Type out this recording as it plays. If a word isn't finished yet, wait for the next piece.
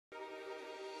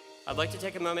I'd like to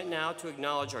take a moment now to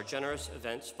acknowledge our generous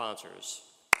event sponsors.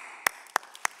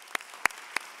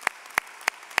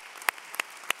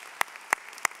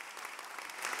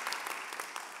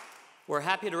 We're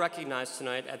happy to recognize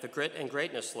tonight at the Grit and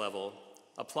Greatness level,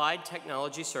 Applied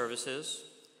Technology Services,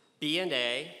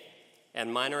 B&A,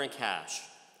 and Minor in Cash.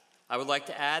 I would like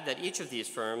to add that each of these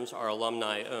firms are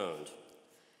alumni-owned.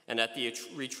 And at the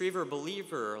Retriever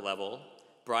Believer level,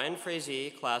 Brian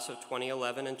Frazee, class of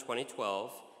 2011 and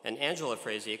 2012, and Angela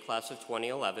Frazee, class of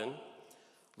 2011,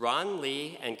 Ron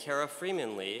Lee and Kara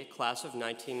Freeman Lee, class of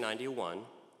 1991,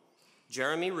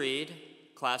 Jeremy Reed,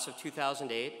 class of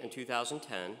 2008 and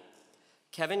 2010,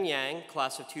 Kevin Yang,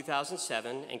 class of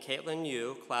 2007, and Caitlin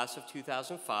Yu, class of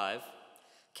 2005,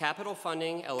 Capital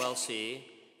Funding, LLC,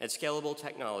 and Scalable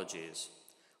Technologies.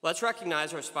 Let's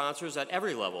recognize our sponsors at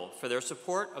every level for their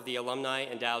support of the Alumni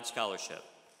Endowed Scholarship.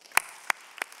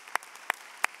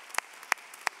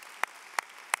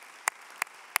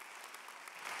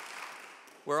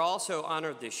 We're also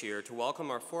honored this year to welcome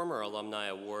our former Alumni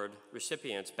Award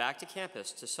recipients back to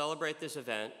campus to celebrate this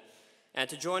event and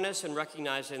to join us in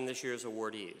recognizing this year's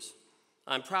awardees.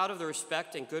 I'm proud of the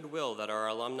respect and goodwill that our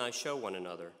alumni show one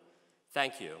another.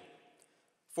 Thank you.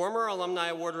 Former Alumni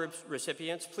Award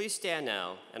recipients, please stand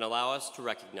now and allow us to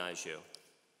recognize you.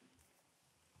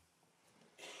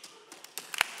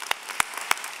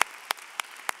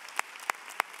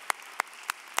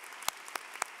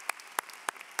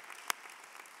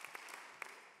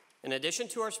 In addition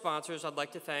to our sponsors, I'd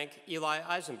like to thank Eli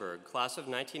Eisenberg, class of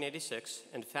 1986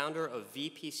 and founder of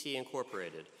VPC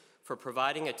Incorporated, for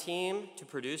providing a team to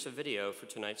produce a video for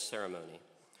tonight's ceremony.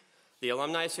 The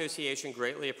Alumni Association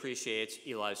greatly appreciates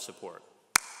Eli's support.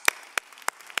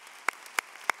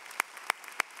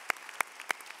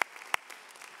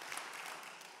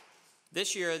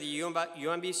 This year, the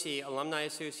UMBC Alumni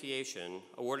Association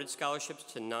awarded scholarships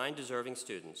to 9 deserving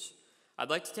students. I'd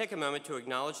like to take a moment to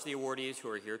acknowledge the awardees who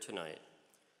are here tonight.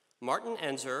 Martin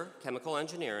Enzer, Chemical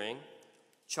Engineering,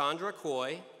 Chandra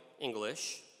Coy,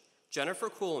 English, Jennifer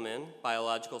Kuhlman,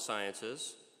 Biological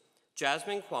Sciences,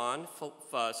 Jasmine Kwan,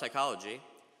 Psychology,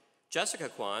 Jessica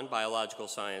Kwan, Biological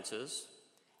Sciences,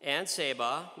 Ann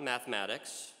Seba,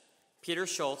 Mathematics, Peter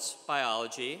Schultz,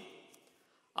 Biology,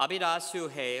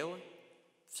 Abidasu Hale,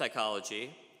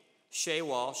 Psychology, Shay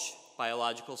Walsh,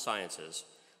 Biological Sciences.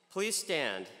 Please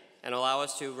stand and allow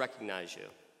us to recognize you.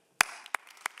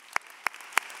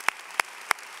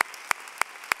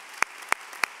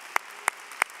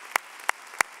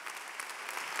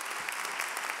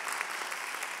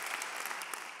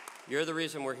 You're the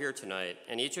reason we're here tonight,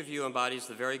 and each of you embodies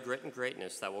the very grit and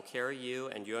greatness that will carry you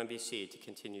and UMBC to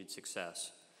continued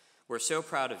success. We're so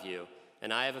proud of you,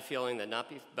 and I have a feeling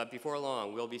that before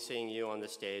long, we'll be seeing you on the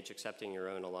stage accepting your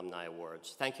own Alumni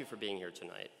Awards. Thank you for being here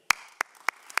tonight.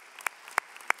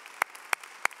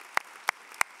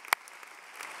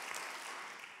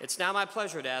 It's now my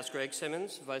pleasure to ask Greg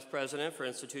Simmons, Vice President for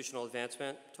Institutional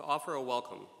Advancement, to offer a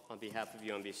welcome on behalf of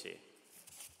UMBC.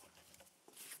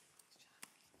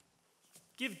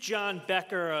 Give John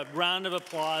Becker a round of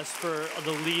applause for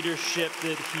the leadership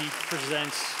that he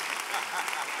presents.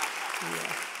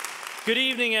 Yeah. Good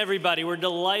evening, everybody. We're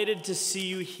delighted to see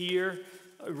you here.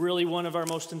 Really one of our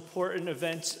most important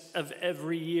events of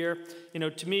every year. You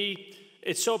know, to me,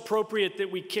 it's so appropriate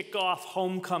that we kick off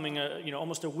homecoming,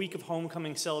 almost a week of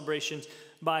homecoming celebrations,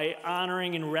 by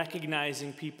honoring and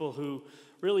recognizing people who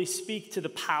really speak to the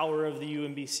power of the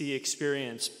UMBC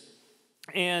experience.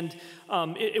 And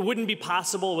it wouldn't be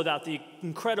possible without the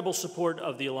incredible support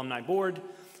of the Alumni Board,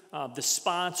 the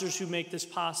sponsors who make this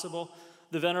possible,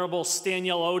 the Venerable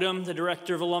Stanielle Odom, the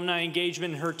Director of Alumni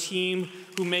Engagement, and her team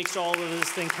who makes all of this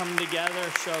thing come together.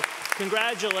 So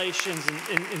congratulations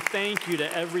and thank you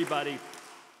to everybody.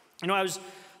 You know,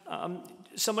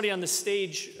 somebody on the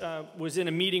stage was in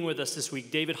a meeting with us this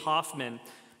week, David Hoffman.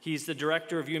 He's the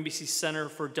director of UMBC Center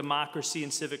for Democracy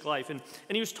and Civic Life. And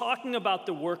he was talking about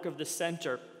the work of the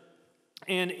center.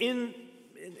 And in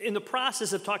the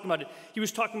process of talking about it, he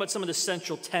was talking about some of the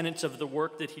central tenets of the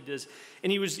work that he does.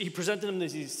 And he presented them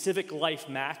as these civic life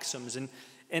maxims. And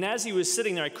as he was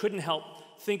sitting there, I couldn't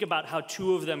help think about how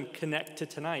 2 of them connect to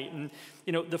tonight. And,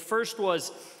 you know, the first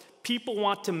was, people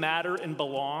want to matter and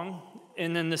belong.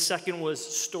 And then the second was,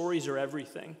 stories are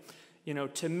everything. You know,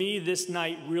 to me, this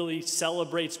night really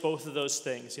celebrates both of those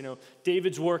things. You know,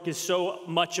 David's work is so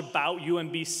much about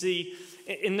UMBC.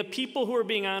 And the people who are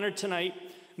being honored tonight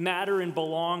matter and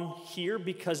belong here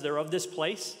because they're of this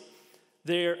place.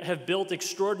 They have built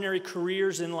extraordinary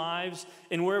careers and lives.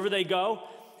 And wherever they go,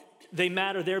 they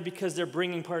matter there because they're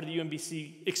bringing part of the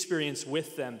UMBC experience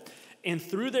with them. And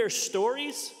through their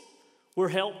stories,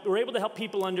 We're able to help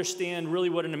people understand really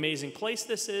what an amazing place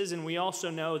this is, and we also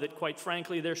know that, quite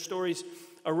frankly, their stories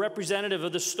are representative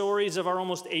of the stories of our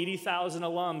almost 80,000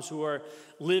 alums who are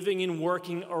living and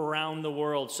working around the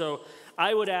world. So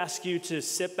I would ask you to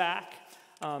sit back,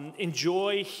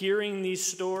 enjoy hearing these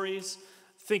stories,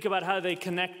 think about how they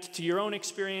connect to your own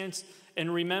experience,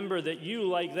 and remember that you,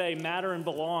 like they, matter and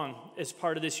belong as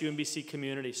part of this UMBC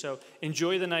community. So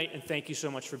enjoy the night, and thank you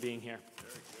so much for being here.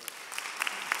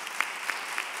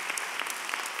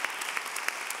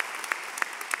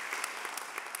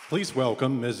 Please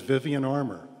welcome Ms. Vivian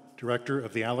Armour, Director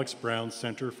of the Alex Brown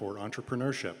Center for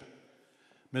Entrepreneurship.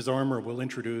 Ms. Armour will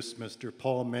introduce Mr.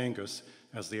 Paul Mangus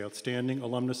as the Outstanding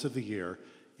Alumnus of the Year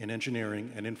in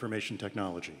Engineering and Information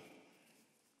Technology.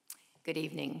 Good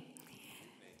evening.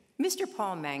 Mr.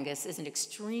 Paul Mangus is an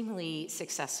extremely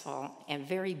successful and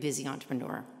very busy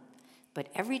entrepreneur, but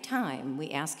every time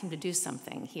we ask him to do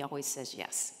something, he always says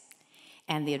yes.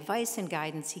 And the advice and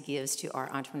guidance he gives to our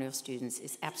entrepreneurial students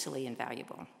is absolutely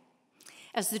invaluable.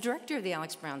 As the director of the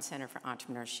Alex Brown Center for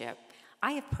Entrepreneurship,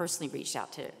 I have personally reached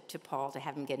out to Paul to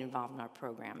have him get involved in our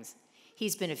programs.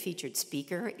 He's been a featured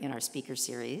speaker in our speaker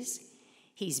series.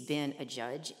 He's been a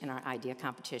judge in our idea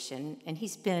competition, and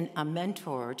he's been a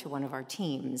mentor to one of our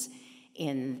teams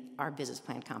in our business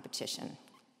plan competition.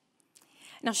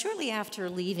 Now, shortly after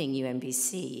leaving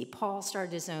UMBC, Paul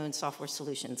started his own software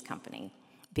solutions company,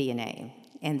 B&A,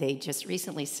 and they just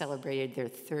recently celebrated their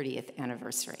 30th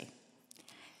anniversary.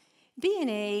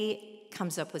 B&A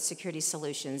comes up with security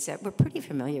solutions that we're pretty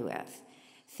familiar with.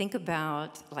 Think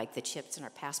about like the chips in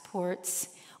our passports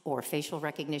or facial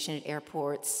recognition at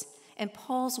airports. And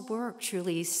Paul's work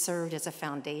truly served as a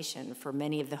foundation for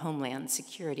many of the Homeland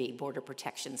Security border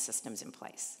protection systems in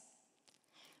place.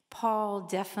 Paul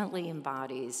definitely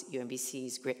embodies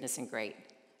UMBC's greatness and grace.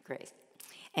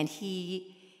 And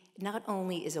he not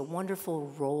only is a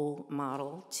wonderful role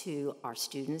model to our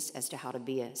students as to how to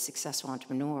be a successful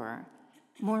entrepreneur,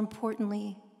 more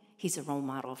importantly, he's a role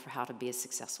model for how to be a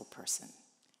successful person.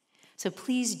 So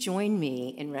please join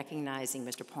me in recognizing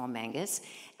Mr. Paul Mangus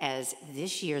as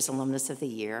this year's Alumnus of the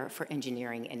Year for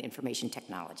Engineering and Information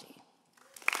Technology.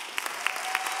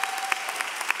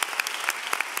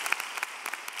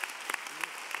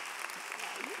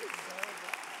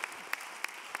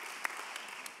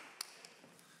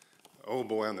 Oh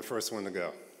boy, I'm the first one to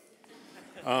go.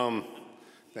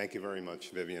 Thank you very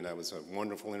much, Vivian. That was a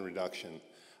wonderful introduction.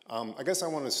 I guess I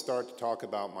want to start to talk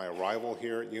about my arrival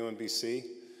here at UMBC.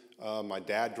 My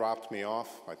dad dropped me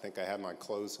off. I think I had my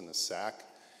clothes in a sack.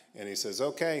 And he says,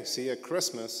 okay, see you at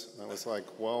Christmas. And I was like,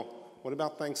 well, what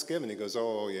about Thanksgiving? He goes,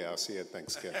 oh yeah, I'll see you at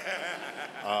Thanksgiving.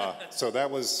 So that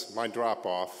was my drop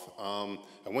off.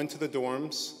 I went to the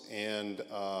dorms, and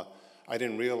I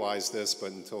didn't realize this,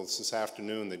 but until this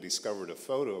afternoon, they discovered a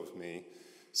photo of me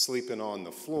sleeping on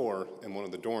the floor in one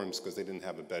of the dorms because they didn't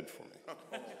have a bed for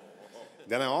me.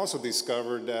 Then I also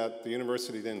discovered that the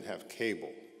university didn't have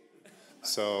cable.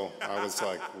 So I was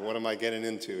like, what am I getting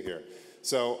into here?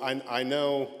 So I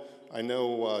know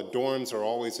dorms are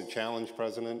always a challenge,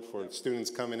 President, for students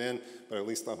coming in, but at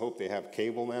least I hope they have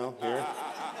cable now here.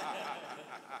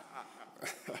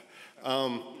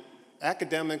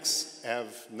 Academics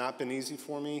have not been easy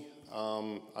for me.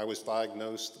 I was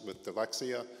diagnosed with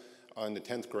dyslexia in the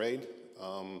 10th grade.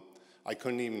 I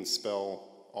couldn't even spell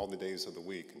all the days of the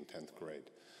week in 10th grade.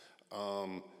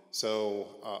 So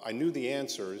I knew the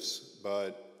answers,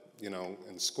 but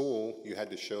in school, you had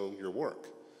to show your work.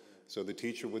 So the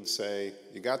teacher would say,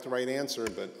 you got the right answer,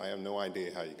 but I have no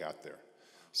idea how you got there.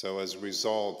 So as a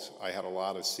result, I had a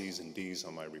lot of C's and D's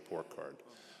on my report card.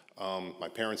 My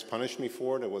parents punished me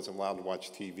for it. I wasn't allowed to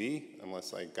watch TV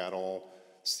unless I got all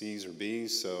C's or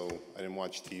B's, so I didn't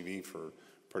watch TV for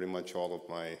pretty much all of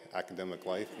my academic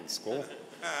life in school.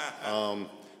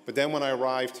 But then when I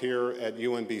arrived here at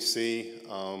UMBC,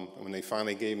 when they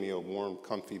finally gave me a warm,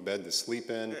 comfy bed to sleep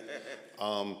in,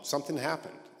 something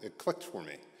happened. It clicked for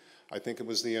me. I think it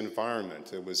was the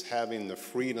environment. It was having the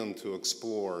freedom to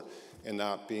explore and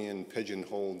not being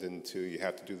pigeonholed into you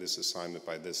have to do this assignment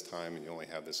by this time and you only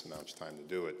have this amount of time to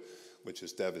do it, which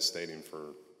is devastating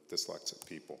for dyslexic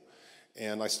people.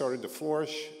 And I started to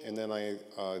flourish, and then I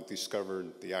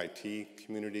discovered the IT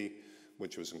community,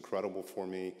 which was incredible for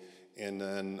me. And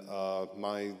then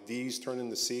my D's turned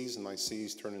into C's and my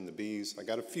C's turned into B's. I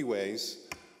got a few A's,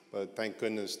 but thank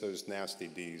goodness those nasty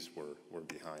D's were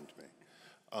behind me.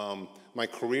 My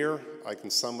career, I can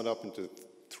sum it up into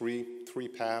three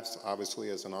paths, obviously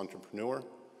as an entrepreneur.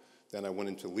 Then I went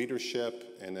into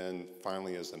leadership, and then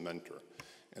finally as a mentor.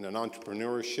 And in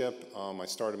entrepreneurship, I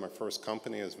started my first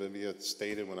company, as Vivian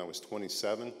stated, when I was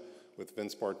 27 with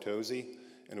Vince Bartozzi.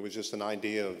 and it was just an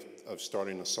idea of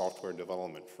starting a software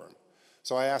development firm.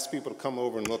 So I asked people to come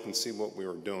over and look and see what we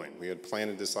were doing. We had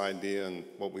planted this idea in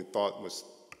what we thought was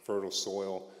fertile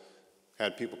soil,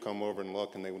 had people come over and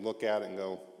look, and they would look at it and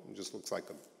go, it just looks like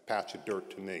a patch of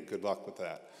dirt to me. Good luck with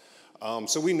that.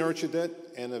 So we nurtured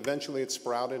it, and eventually it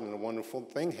sprouted, and a wonderful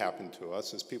thing happened to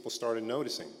us as people started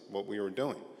noticing what we were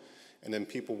doing. And then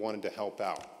people wanted to help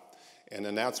out. And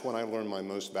then that's when I learned my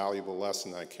most valuable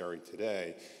lesson I carry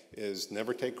today, is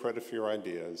never take credit for your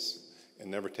ideas and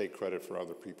never take credit for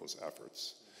other people's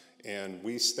efforts. And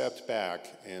we stepped back,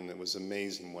 and it was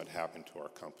amazing what happened to our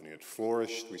company. It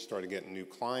flourished, we started getting new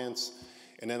clients,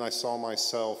 and then I saw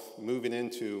myself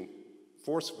moving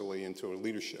forcefully into a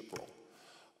leadership role.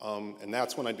 And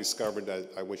that's when I discovered that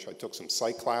I wish I took some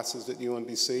psych classes at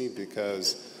UMBC,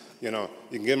 because you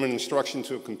can give an instruction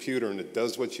to a computer and it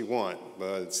does what you want,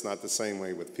 but it's not the same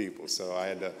way with people. So I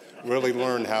had to really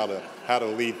learn how to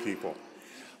lead people.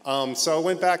 So I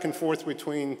went back and forth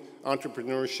between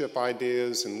entrepreneurship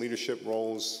ideas and leadership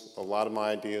roles. A lot of my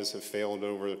ideas have failed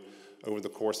over the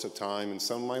course of time, and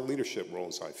some of my leadership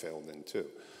roles I failed in too.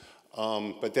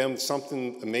 But then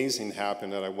something amazing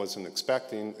happened that I wasn't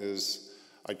expecting, is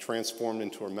I transformed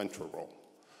into a mentor role.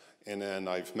 And then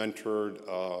I've mentored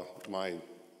my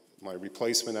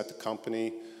replacement at the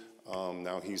company.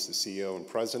 Now he's the CEO and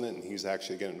president, and he's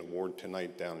actually getting an award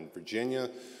tonight down in Virginia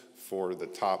for the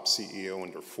top CEO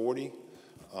under 40.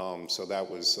 So that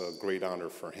was a great honor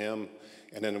for him.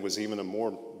 And then it was even a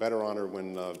better honor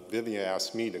when Vivian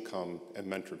asked me to come and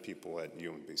mentor people at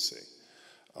UMBC.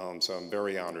 So I'm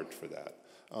very honored for that.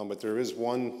 But there is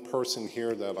one person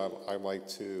here that I'd like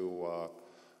to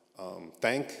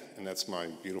thank, and that's my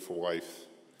beautiful wife,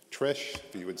 Trish.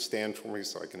 If you would stand for me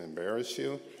so I can embarrass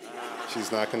you.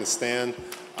 She's not going to stand.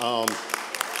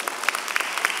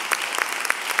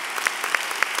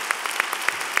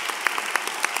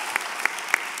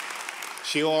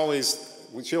 She always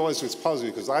was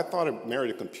puzzled because I thought I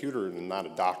married a computer and not a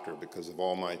doctor because of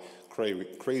all my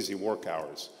crazy work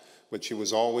hours. But she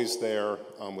was always there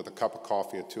with a cup of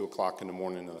coffee at 2 o'clock in the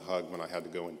morning and a hug when I had to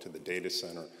go into the data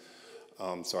center.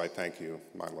 So I thank you,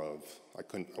 my love.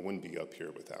 I wouldn't be up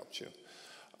here without you.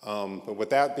 But with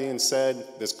that being said,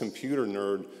 this computer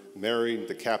nerd married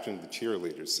the captain of the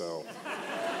cheerleaders, so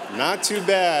not too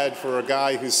bad for a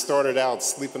guy who started out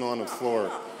sleeping on the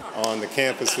floor on the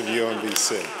campus of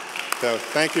UMBC. So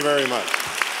thank you very much.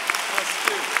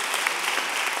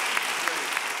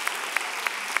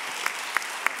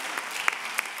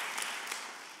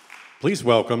 Please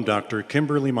welcome Dr.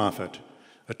 Kimberly Moffett,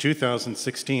 a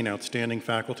 2016 Outstanding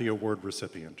Faculty Award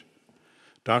recipient.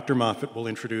 Dr. Moffett will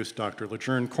introduce Dr.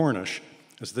 Jerne Cornish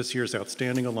as this year's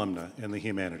Outstanding Alumna in the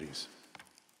Humanities.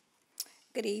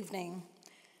 Good evening.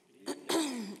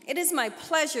 It is my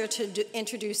pleasure to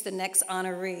introduce the next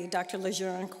honoree, Dr.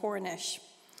 Jerne Cornish.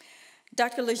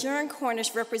 Dr. Jerne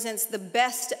Cornish represents the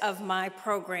best of my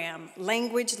program,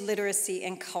 Language, Literacy,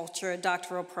 and Culture, a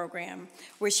doctoral program,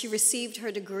 where she received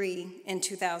her degree in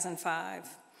 2005.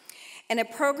 In a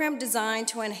program designed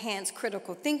to enhance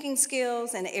critical thinking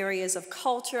skills in areas of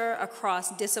culture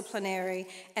across disciplinary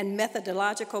and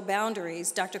methodological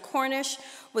boundaries, Dr. Cornish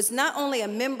was not only a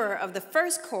member of the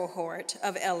first cohort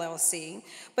of LLC,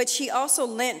 but she also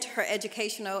lent her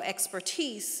educational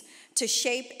expertise to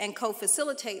shape and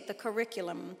co-facilitate the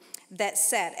curriculum that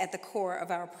sat at the core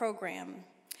of our program.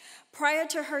 Prior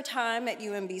to her time at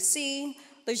UMBC,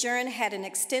 Jerne had an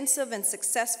extensive and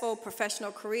successful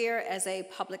professional career as a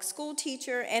public school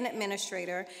teacher and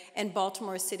administrator in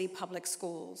Baltimore City Public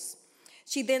Schools.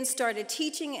 She then started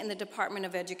teaching in the Department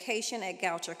of Education at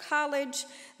Goucher College,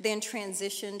 then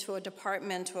transitioned to a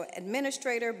departmental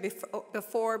administrator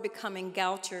before becoming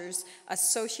Goucher's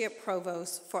Associate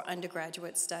Provost for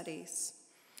Undergraduate Studies.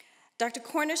 Dr.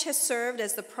 Cornish has served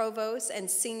as the Provost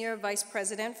and Senior Vice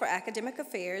President for Academic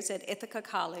Affairs at Ithaca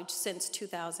College since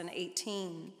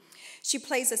 2018. She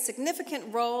plays a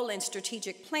significant role in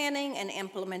strategic planning and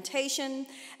implementation,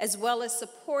 as well as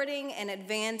supporting and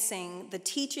advancing the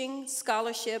teaching,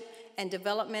 scholarship, and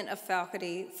development of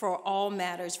faculty for all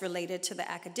matters related to the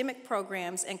academic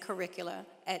programs and curricula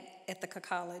at Ithaca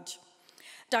College.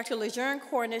 Dr. Jerne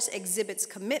Cornish exhibits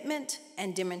commitment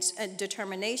and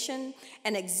determination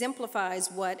and exemplifies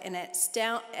what an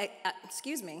outstanding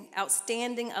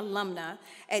alumna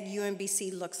at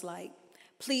UMBC looks like.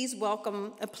 Please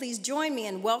join me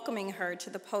in welcoming her to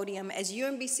the podium as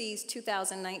UMBC's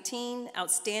 2019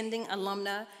 Outstanding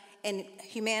Alumna and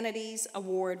Humanities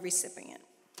Award recipient.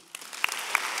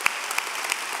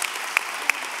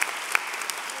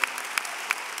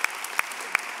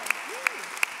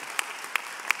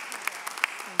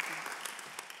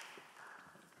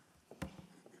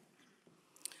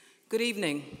 Good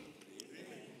evening.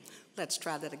 Let's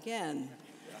try that again.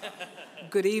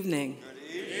 Good evening.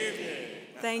 Good evening.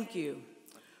 Thank you.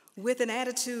 With an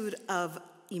attitude of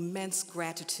immense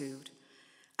gratitude,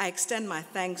 I extend my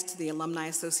thanks to the Alumni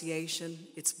Association,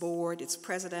 its board, its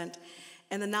president,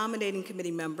 and the nominating committee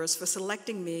members for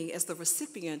selecting me as the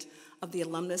recipient of the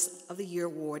Alumnus of the Year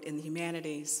Award in the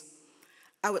Humanities.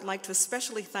 I would like to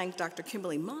especially thank Dr.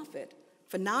 Kimberly Moffitt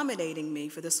for nominating me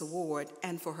for this award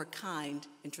and for her kind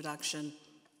introduction.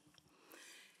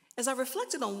 As I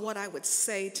reflected on what I would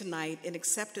say tonight in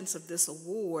acceptance of this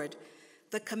award,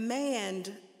 the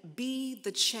command, "Be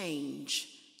the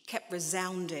change," kept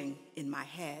resounding in my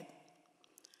head.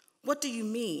 What do you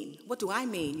mean? What do I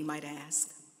mean, you might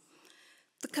ask?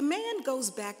 The command goes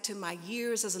back to my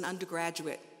years as an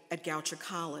undergraduate at Goucher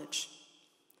College.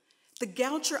 The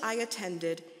Goucher I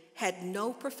attended had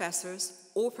no professors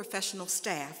or professional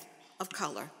staff of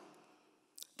color.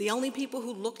 The only people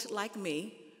who looked like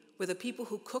me were the people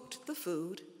who cooked the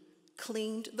food,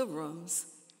 cleaned the rooms,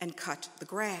 and cut the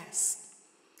grass.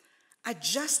 I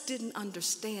just didn't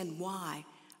understand why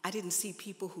I didn't see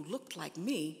people who looked like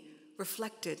me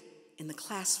reflected in the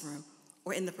classroom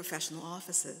or in the professional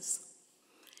offices.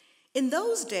 In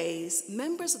those days,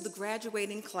 members of the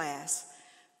graduating class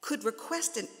could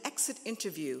request an exit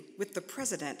interview with the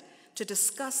president to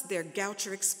discuss their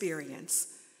Goucher experience.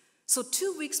 So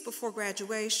 2 weeks before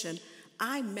graduation,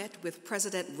 I met with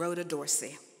President Rhoda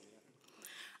Dorsey.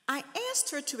 I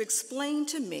asked her to explain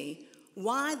to me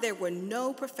why there were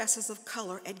no professors of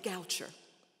color at Goucher.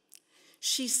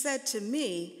 She said to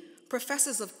me,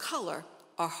 "Professors of color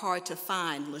are hard to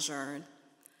find, Jerne."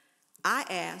 I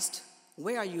asked,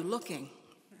 "Where are you looking?"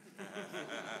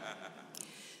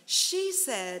 She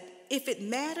said, "If it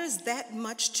matters that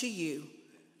much to you,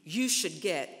 you should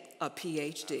get a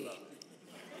Ph.D.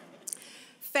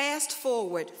 Fast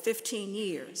forward 15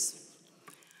 years.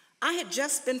 I had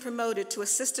just been promoted to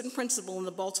assistant principal in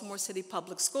the Baltimore City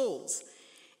Public Schools,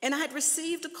 and I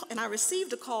received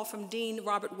a call from Dean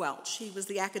Robert Welch. He was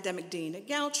the academic dean at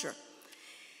Goucher.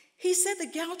 He said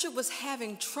that Goucher was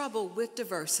having trouble with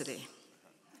diversity.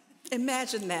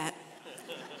 Imagine that.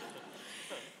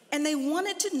 And they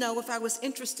wanted to know if I was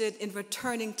interested in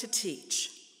returning to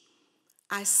teach.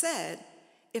 I said,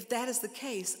 "If that is the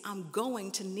case, I'm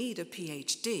going to need a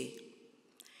Ph.D.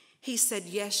 He said,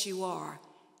 "Yes, you are,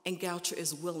 and Goucher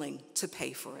is willing to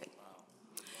pay for it."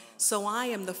 So I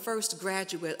am the first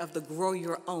graduate of the Grow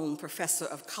Your Own Professor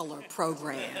of Color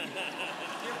program.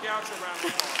 Give Goucher a round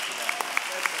of applause for that.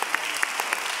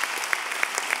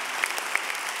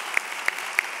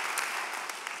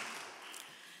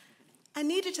 I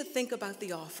needed to think about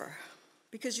the offer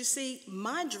because, you see,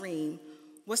 my dream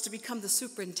was to become the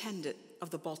superintendent of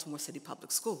the Baltimore City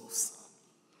Public Schools.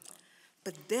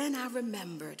 But then I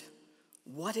remembered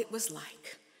what it was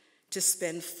like to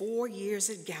spend 4 years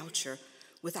at Goucher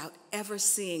without ever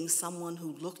seeing someone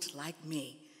who looked like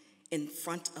me in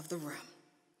front of the room.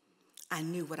 I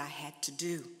knew what I had to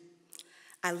do.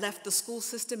 I left the school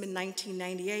system in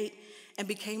 1998 and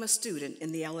became a student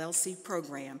in the LLC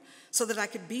program so that I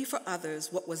could be for others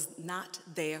what was not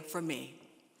there for me.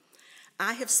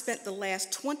 I have spent the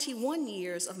last 21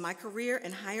 years of my career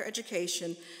in higher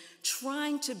education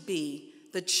trying to be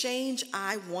the change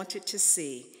I wanted to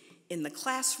see in the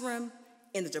classroom,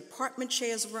 in the department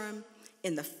chair's room,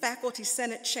 in the faculty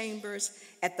senate chambers,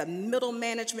 at the middle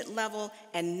management level,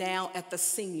 and now at the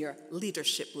senior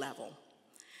leadership level.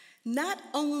 Not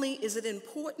only is it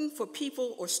important for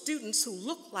people or students who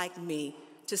look like me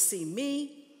to see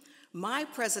me, my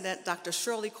president, Dr.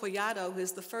 Shirley Collado, who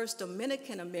is the first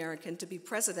Dominican American to be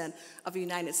president of the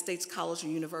United States College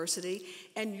and University,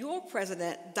 and your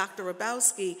president, Dr.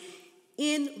 Rabowski,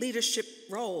 in leadership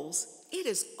roles, it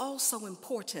is also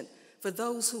important for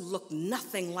those who look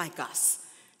nothing like us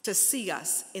to see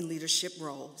us in leadership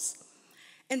roles.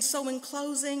 And so in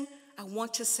closing, I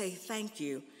want to say thank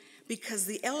you because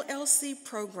the LLC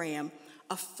program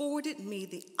afforded me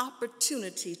the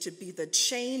opportunity to be the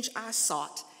change I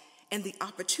sought and the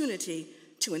opportunity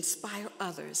to inspire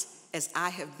others as I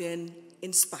have been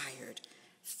inspired.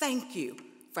 Thank you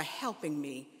for helping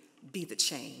me be the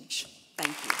change.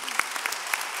 Thank you.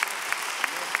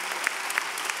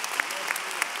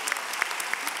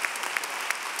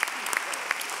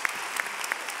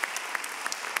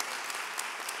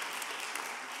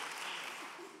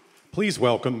 Please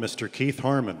welcome Mr. Keith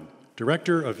Harmon,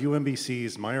 Director of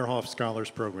UMBC's Meyerhoff Scholars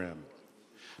Program.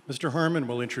 Mr. Harmon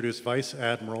will introduce Vice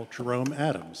Admiral Jerome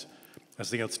Adams as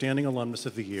the Outstanding Alumnus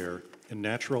of the Year in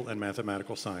Natural and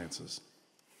Mathematical Sciences.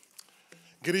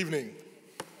 Good evening.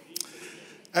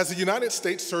 As the United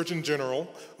States Surgeon General,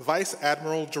 Vice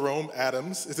Admiral Jerome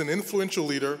Adams is an influential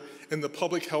leader in the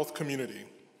public health community.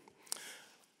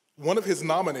 One of his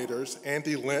nominators,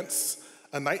 Andy Lentz,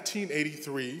 a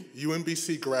 1983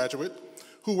 UMBC graduate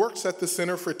who works at the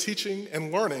Center for Teaching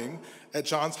and Learning at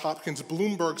Johns Hopkins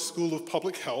Bloomberg School of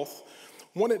Public Health,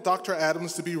 wanted Dr.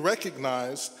 Adams to be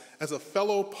recognized as a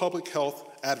fellow public health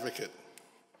advocate.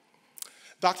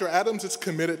 Dr. Adams is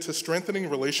committed to strengthening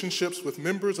relationships with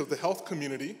members of the health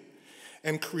community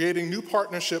and creating new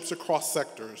partnerships across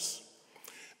sectors.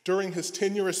 During his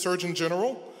tenure as Surgeon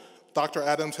General, Dr.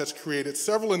 Adams has created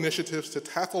several initiatives to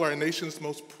tackle our nation's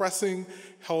most pressing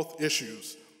health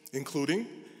issues, including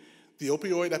the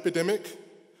opioid epidemic,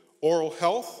 oral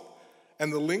health,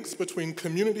 and the links between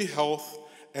community health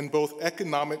and both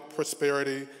economic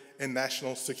prosperity and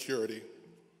national security.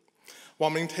 While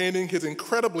maintaining his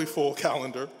incredibly full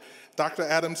calendar, Dr.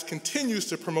 Adams continues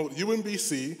to promote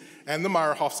UMBC and the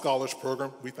Meyerhoff Scholars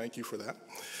Program, we thank you for that,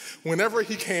 whenever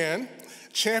he can,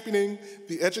 championing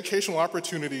the educational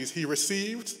opportunities he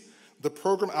received, the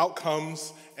program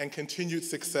outcomes, and continued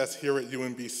success here at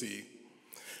UMBC.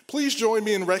 Please join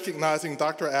me in recognizing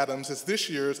Dr. Adams as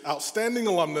this year's Outstanding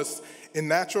Alumnus in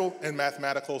Natural and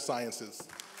Mathematical Sciences.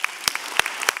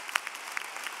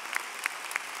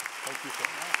 Thank you so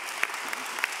much.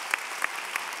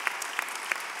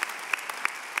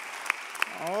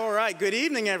 All right, good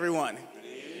evening, everyone. Good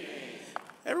evening.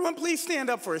 Everyone, please stand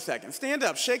up for a second. Stand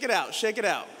up, shake it out, shake it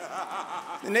out.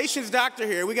 The nation's doctor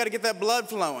here, we got to get that blood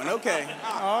flowing. Okay,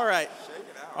 all right.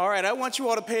 All right, I want you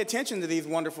all to pay attention to these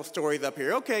wonderful stories up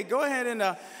here. Okay, go ahead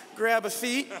and grab a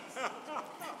seat.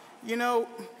 You know,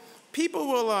 people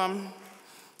will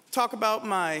talk about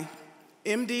my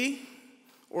MD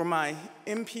or my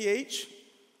MPH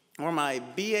or my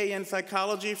BA in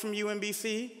psychology from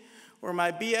UMBC or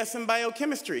my BS in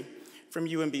biochemistry from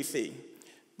UMBC.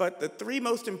 But the three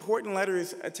most important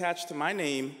letters attached to my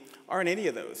name aren't any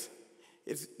of those.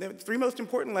 The three most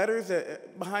important letters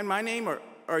behind my name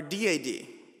are DAD.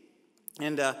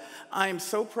 And I am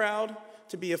so proud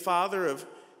to be a father of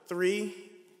 3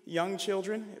 young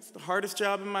children. It's the hardest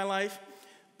job in my life,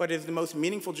 but it's the most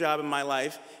meaningful job in my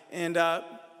life. And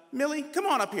Millie, come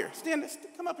on up here.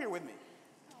 Come up here with me.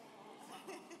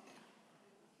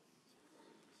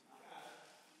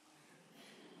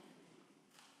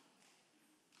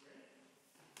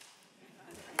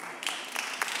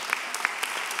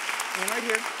 Right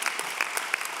here.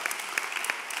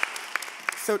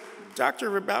 So, Dr.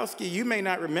 Rabowski, you may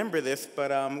not remember this,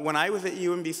 but when I was at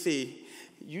UMBC,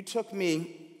 you took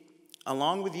me,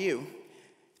 along with you,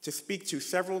 to speak to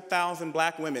several thousand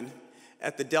black women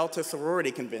at the Delta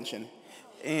Sorority Convention,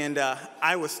 and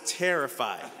I was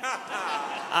terrified.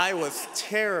 I was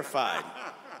terrified.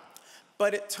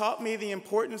 But it taught me the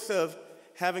importance of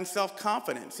having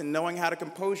self-confidence and knowing how to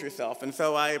compose yourself. And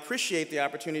so I appreciate the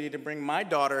opportunity to bring my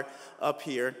daughter up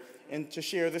here and to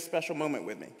share this special moment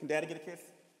with me. Can Daddy get a kiss?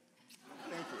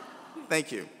 Thank you.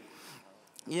 Thank you.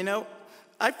 You know,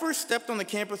 I first stepped on the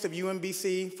campus of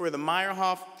UMBC for the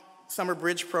Meyerhoff Summer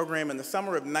Bridge Program in the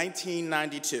summer of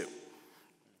 1992.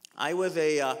 I was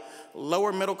a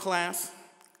lower middle class,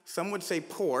 some would say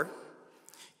poor,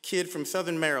 kid from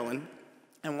Southern Maryland.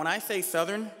 And when I say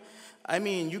Southern, I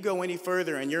mean, you go any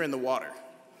further and you're in the water.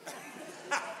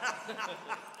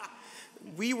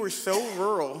 We were so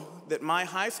rural that my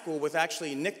high school was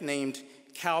actually nicknamed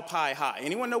Cow Pie High.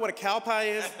 Anyone know what a cow pie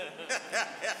is?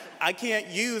 I can't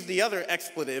use the other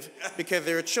expletive because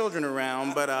there are children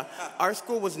around, but our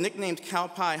school was nicknamed Cow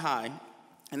Pie High,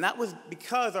 and that was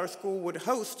because our school would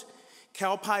host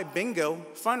cow pie bingo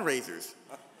fundraisers,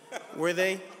 where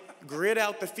they grid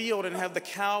out the field and have the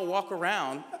cow walk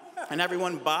around, and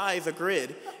everyone buys a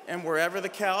grid, and wherever the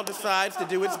cow decides to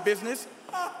do its business,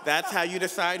 that's how you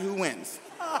decide who wins.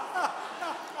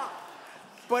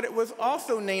 But it was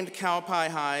also named Cow Pie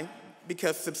High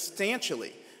because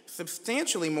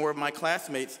substantially more of my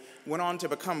classmates went on to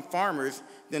become farmers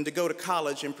than to go to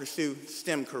college and pursue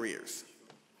STEM careers.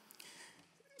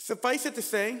 Suffice it to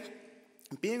say,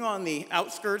 being on the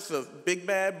outskirts of Big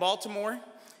Bad Baltimore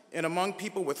and among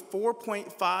people with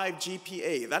 4.5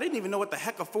 GPAs. I didn't even know what the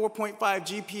heck a 4.5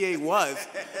 GPA was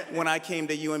when I came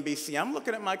to UMBC. I'm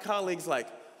looking at my colleagues like,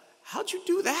 how'd you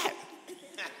do that?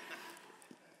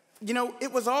 You know,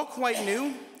 it was all quite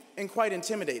new and quite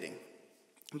intimidating.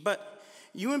 But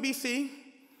UMBC,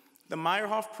 the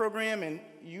Meyerhoff program, and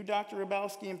you, Dr.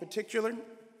 Rabowski in particular,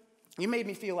 you made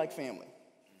me feel like family.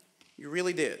 You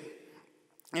really did.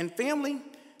 And family,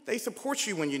 they support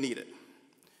you when you need it.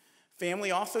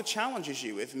 Family also challenges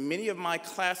you, as many of my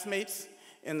classmates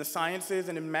in the sciences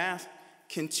and in math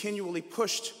continually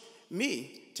pushed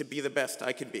me to be the best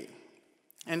I could be.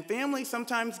 And family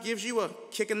sometimes gives you a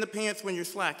kick in the pants when you're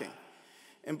slacking.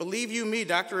 And believe you me,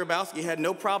 Dr. Rabowski had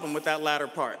no problem with that latter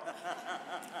part.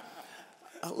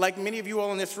 Like many of you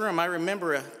all in this room, I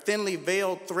remember a thinly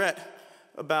veiled threat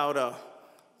about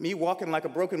me walking like a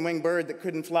broken-winged bird that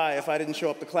couldn't fly if I didn't show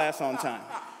up to class on time.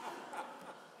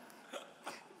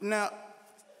 Now,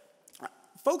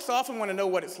 folks often want to know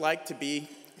what it's like to be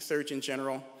a Surgeon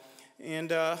General,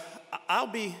 and I'll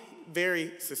be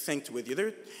very succinct with you.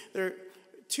 There are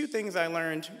two things I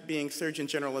learned being Surgeon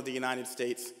General of the United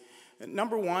States.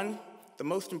 Number one, the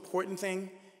most important thing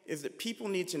is that people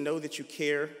need to know that you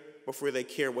care before they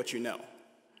care what you know.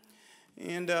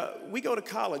 And we go to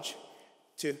college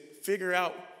to figure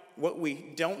out what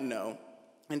we don't know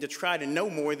and to try to know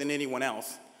more than anyone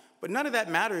else. But none of that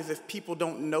matters if people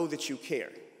don't know that you care.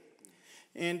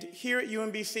 And here at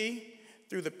UMBC,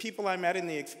 through the people I met and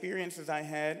the experiences I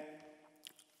had,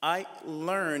 I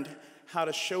learned how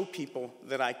to show people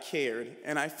that I cared,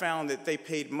 and I found that they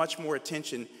paid much more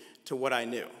attention to what I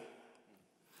knew.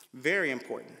 Very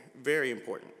important, very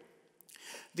important.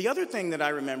 The other thing that I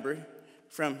remember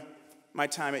from my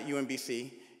time at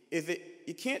UMBC is that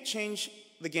you can't change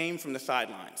the game from the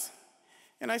sidelines.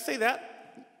 And I say that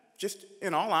just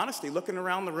in all honesty, looking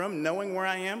around the room, knowing where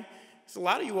I am, there's a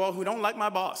lot of you all who don't like my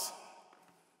boss.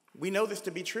 We know this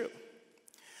to be true.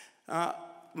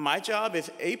 My job is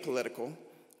apolitical,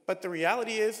 but the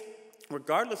reality is,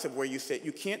 regardless of where you sit,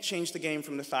 you can't change the game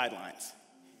from the sidelines.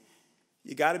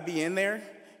 You gotta be in there,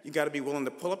 you gotta be willing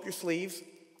to pull up your sleeves,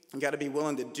 you gotta be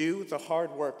willing to do the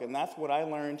hard work, and that's what I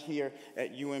learned here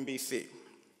at UMBC.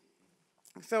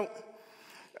 So,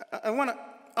 I wanna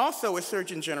also, as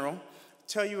Surgeon General,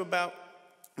 tell you about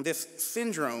this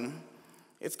syndrome.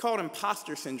 It's called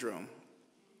imposter syndrome.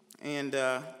 And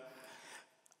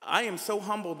I am so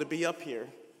humbled to be up here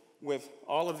with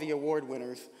all of the award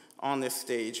winners on this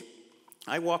stage.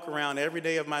 I walk around every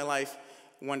day of my life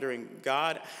wondering,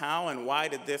 God, how and why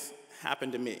did this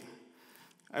happen to me?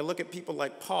 I look at people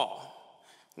like Paul,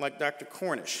 like Dr.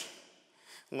 Cornish,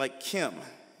 like Kim,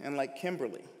 and like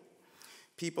Kimberly,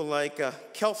 people like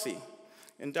Kelsey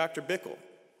and Dr. Bickle,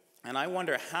 and I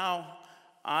wonder how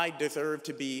I deserve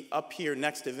to be up here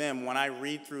next to them when I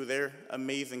read through their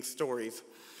amazing stories.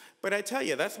 But I tell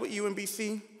you, that's what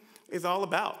UMBC is all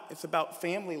about. It's about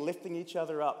family lifting each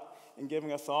other up and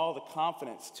giving us all the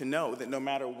confidence to know that no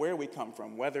matter where we come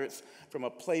from, whether it's from a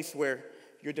place where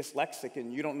you're dyslexic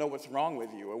and you don't know what's wrong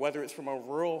with you, or whether it's from a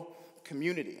rural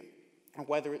community, or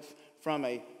whether it's from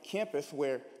a campus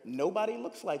where nobody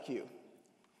looks like you.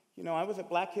 You know, I was at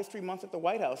Black History Month at the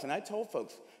White House, and I told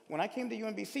folks, when I came to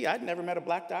UMBC, I'd never met a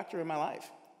black doctor in my life.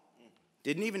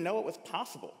 Didn't even know it was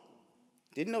possible.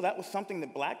 Didn't know that was something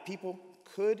that black people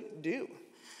could do.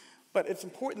 But it's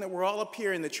important that we're all up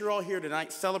here and that you're all here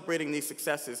tonight celebrating these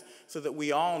successes so that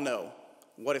we all know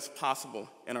what is possible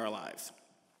in our lives.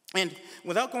 And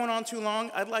without going on too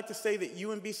long, I'd like to say that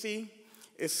UMBC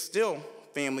is still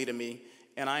family to me,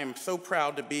 and I am so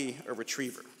proud to be a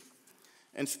Retriever.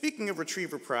 And speaking of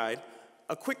Retriever pride,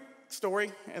 a quick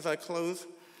story as I close.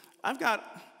 I've got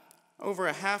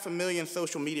over 500,000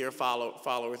 social media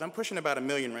followers. I'm pushing about 1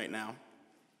 million right now.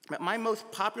 But my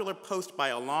most popular post by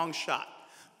a long shot,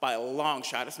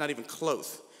 it's not even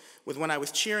close, was when I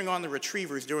was cheering on the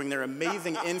Retrievers during their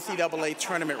amazing NCAA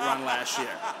tournament run last year.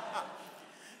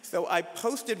 So I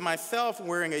posted myself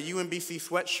wearing a UMBC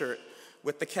sweatshirt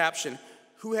with the caption,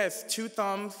 "Who has 2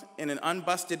 thumbs in an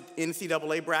unbusted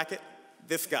NCAA bracket?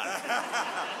 This guy."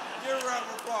 Give a round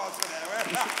of applause for that,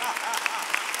 right?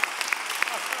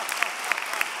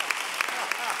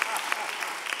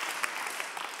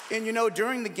 And you know,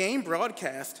 during the game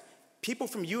broadcast, people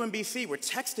from UMBC were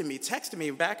texting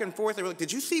me back and forth. They were like,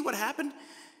 "Did you see what happened?"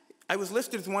 I was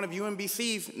listed as one of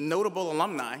UMBC's notable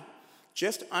alumni,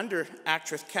 just under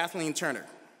actress Kathleen Turner.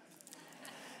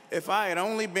 If I had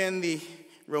only been the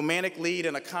romantic lead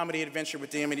in a comedy adventure with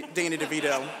Danny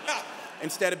DeVito,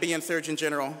 instead of being Surgeon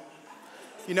General,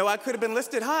 you know, I could have been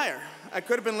listed higher.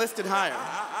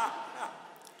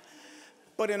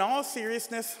 But in all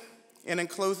seriousness, and in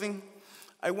closing,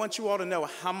 I want you all to know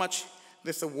how much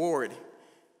this award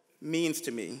means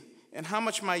to me and how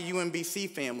much my UMBC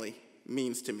family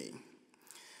means to me.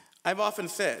 I've often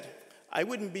said, I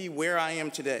wouldn't be where I am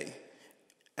today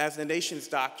as the nation's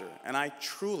doctor, and I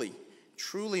truly,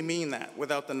 truly mean that,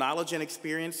 without the knowledge and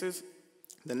experiences,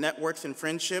 the networks and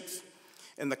friendships,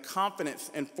 and the confidence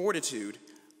and fortitude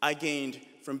I gained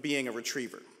from being a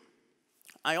Retriever.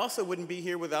 I also wouldn't be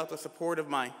here without the support of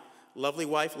my lovely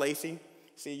wife, Lacey.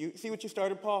 See what you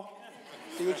started, Paul?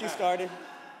 See what you started?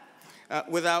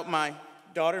 Without my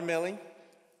daughter, Millie,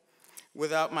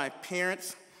 without my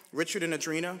parents, Richard and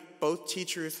Adrena, both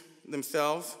teachers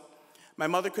themselves. My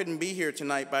mother couldn't be here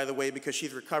tonight, by the way, because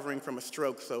she's recovering from a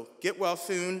stroke, so get well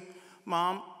soon,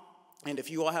 Mom. And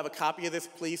if you all have a copy of this,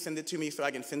 please send it to me so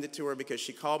I can send it to her, because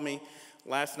she called me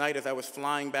last night as I was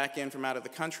flying back in from out of the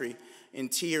country in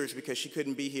tears because she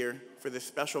couldn't be here for this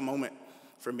special moment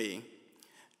for me.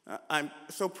 I'm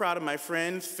so proud of my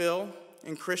friends, Phil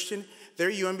and Christian.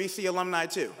 They're UMBC alumni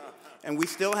too, and we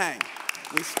still hang.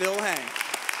 We still hang.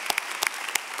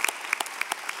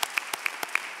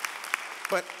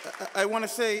 But I want to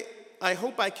say, I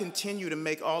hope I continue to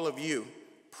make all of you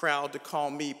proud to call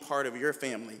me part of your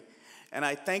family. And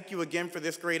I thank you again for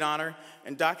this great honor.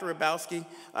 And Dr. Hrabowski,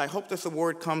 I hope this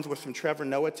award comes with some Trevor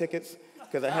Noah tickets,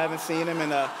 because I haven't seen him,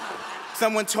 and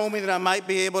someone told me that I might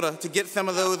be able to get some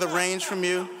of those arranged from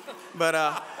you.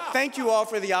 But thank you all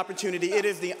for the opportunity. It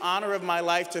is the honor of my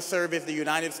life to serve as the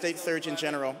United States Surgeon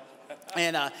General.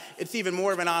 And it's even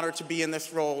more of an honor to be in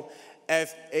this role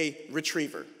as a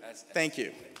retriever. Thank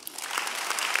you.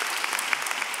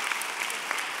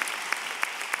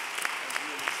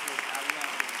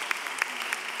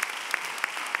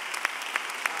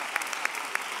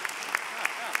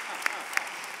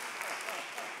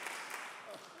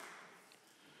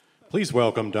 Please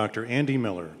welcome Dr. Andy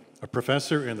Miller, a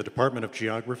professor in the Department of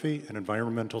Geography and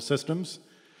Environmental Systems,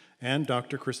 and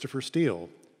Dr. Christopher Steele,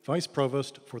 Vice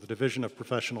Provost for the Division of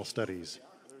Professional Studies.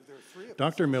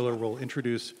 Dr. Miller will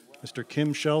introduce Mr.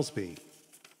 Kim Shelsby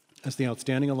as the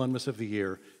Outstanding Alumnus of the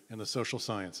Year in the Social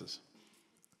Sciences.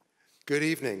 Good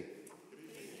evening.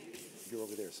 You're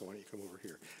over there, so why don't you come over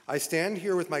here? I stand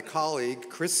here with my colleague,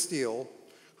 Chris Steele,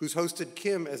 who's hosted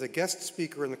Kim as a guest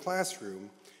speaker in the classroom,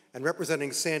 and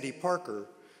representing Sandy Parker,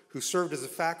 who served as a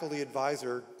faculty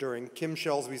advisor during Kim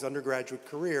Shelsby's undergraduate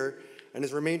career and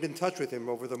has remained in touch with him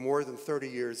over the more than 30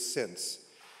 years since.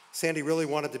 Sandy really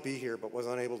wanted to be here but was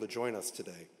unable to join us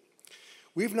today.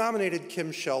 We've nominated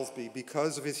Kim Shelsby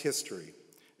because of his history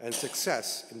and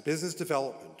success in business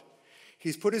development.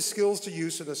 He's put his skills to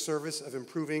use in the service of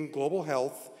improving global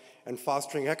health and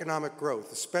fostering economic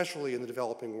growth, especially in the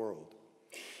developing world.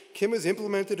 Kim has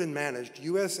implemented and managed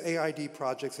USAID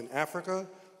projects in Africa,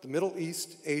 the Middle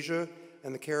East, Asia,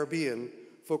 and the Caribbean,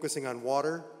 focusing on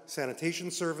water, sanitation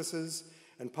services,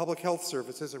 and public health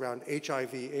services around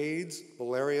HIV/AIDS,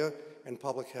 malaria, and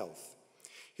public health.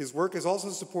 His work has also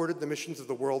supported the missions of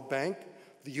the World Bank,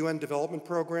 the UN Development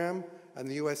Program, and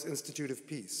the U.S. Institute of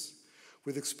Peace.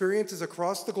 With experiences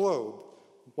across the globe,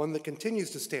 one that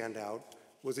continues to stand out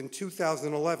was in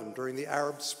 2011 during the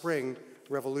Arab Spring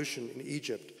Revolution in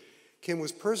Egypt. Kim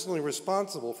was personally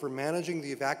responsible for managing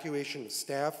the evacuation of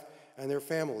staff and their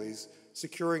families,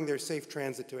 securing their safe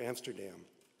transit to Amsterdam.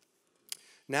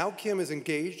 Now Kim is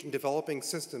engaged in developing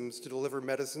systems to deliver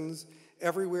medicines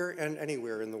everywhere and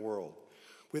anywhere in the world.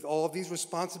 With all of these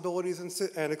responsibilities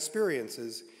and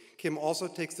experiences, Kim also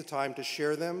takes the time to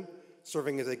share them,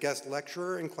 serving as a guest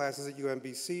lecturer in classes at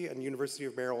UMBC and University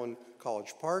of Maryland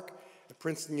College Park, at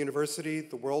Princeton University,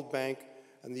 the World Bank,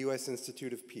 and the U.S.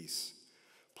 Institute of Peace.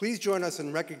 Please join us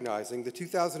in recognizing the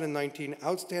 2019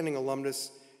 Outstanding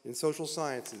Alumnus in Social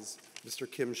Sciences, Mr.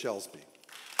 Kim Shelsby.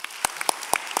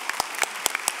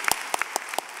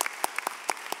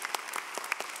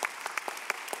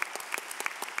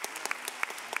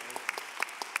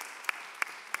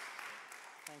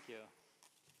 Thank you.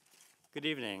 Good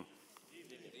evening.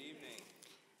 Good evening.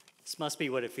 This must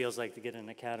be what it feels like to get an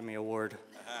Academy Award.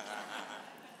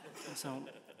 So,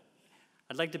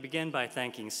 I'd like to begin by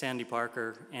thanking Sandy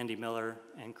Parker, Andy Miller,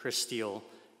 and Chris Steele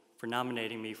for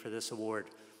nominating me for this award.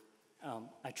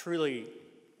 I truly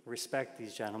respect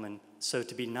these gentlemen, so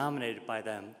to be nominated by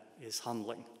them is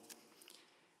humbling.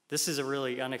 This is a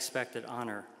really unexpected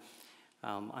honor.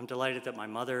 I'm delighted that my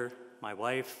mother, my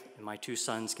wife, and my two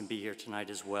sons can be here tonight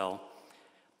as well.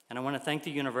 And I want to thank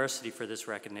the university for this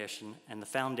recognition and the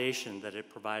foundation that it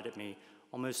provided me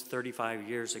almost 35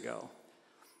 years ago.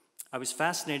 I was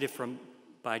fascinated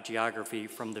by geography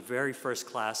from the very first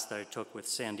class that I took with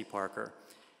Sandy Parker.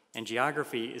 And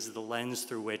geography is the lens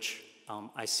through which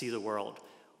I see the world.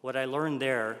 What I learned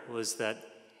there was that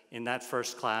in that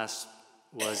first class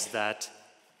was that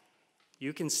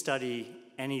you can study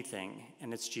anything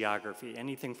in its geography,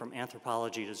 anything from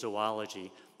anthropology to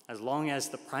zoology, as long as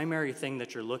the primary thing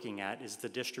that you're looking at is the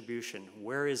distribution.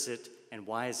 Where is it and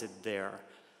why is it there?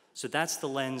 So that's the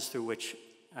lens through which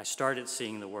I started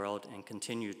seeing the world and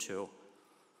continue to.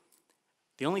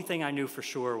 The only thing I knew for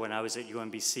sure when I was at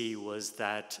UMBC was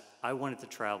that I wanted to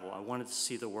travel. I wanted to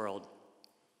see the world.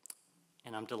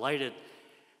 And I'm delighted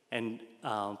and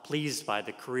pleased by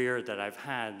the career that I've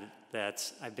had,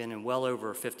 that I've been in well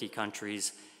over 50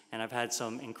 countries, and I've had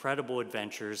some incredible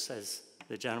adventures, as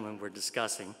the gentlemen were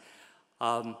discussing.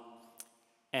 And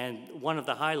one of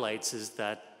the highlights is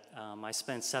that I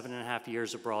spent 7.5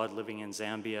 years abroad living in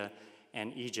Zambia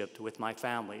and Egypt with my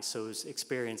family, so it was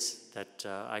experience that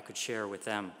I could share with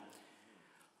them.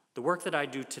 The work that I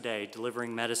do today,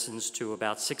 delivering medicines to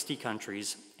about 60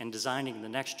 countries and designing the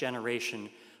next generation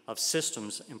of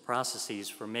systems and processes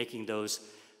for making those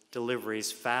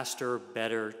deliveries faster,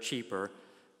 better, cheaper,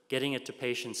 getting it to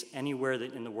patients anywhere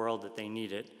in the world that they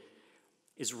need it,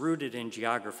 is rooted in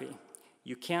geography.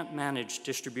 You can't manage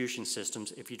distribution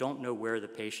systems if you don't know where the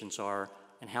patients are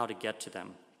and how to get to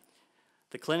them.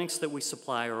 The clinics that we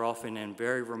supply are often in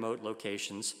very remote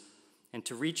locations, and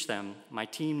to reach them, my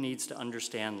team needs to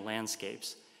understand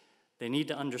landscapes. They need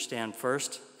to understand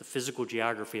first the physical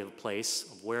geography of the place,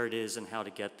 of where it is and how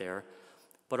to get there,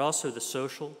 but also the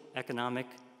social, economic,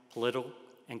 political,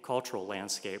 and cultural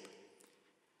landscape.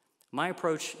 My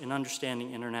approach in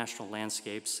understanding international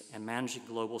landscapes and managing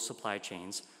global supply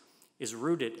chains is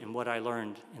rooted in what I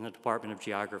learned in the Department of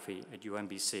Geography at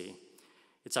UMBC.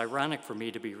 It's ironic for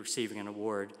me to be receiving an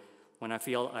award when I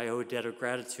feel I owe a debt of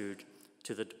gratitude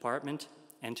to the department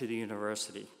and to the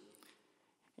university.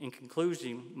 In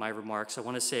concluding my remarks, I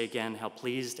want to say again how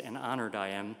pleased and honored I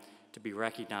am to be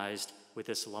recognized with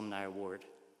this Alumni Award.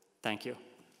 Thank you.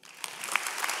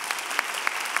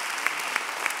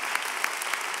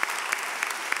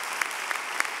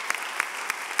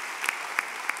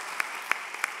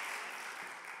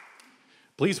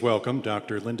 Please welcome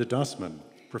Dr. Linda Dussman,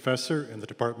 professor in the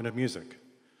Department of Music.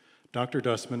 Dr.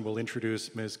 Dussman will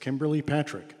introduce Ms. Kimberly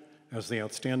Patrick as the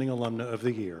Outstanding Alumna of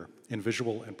the Year in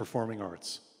Visual and Performing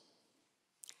Arts.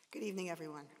 Good evening,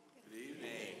 everyone. Good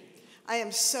evening. I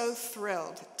am so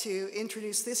thrilled to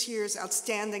introduce this year's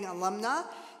Outstanding Alumna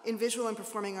in Visual and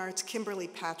Performing Arts, Kimberly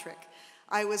Patrick.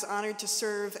 I was honored to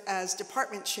serve as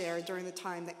department chair during the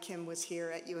time that Kim was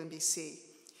here at UMBC.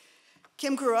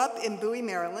 Kim grew up in Bowie,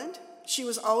 Maryland. She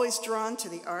was always drawn to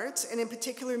the arts, and in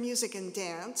particular music and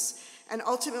dance, and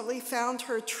ultimately found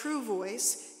her true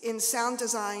voice in sound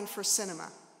design for cinema.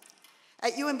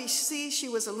 At UMBC, she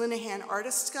was a Linehan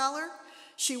Artist Scholar.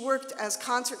 She worked as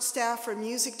concert staff for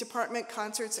music department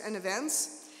concerts and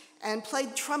events, and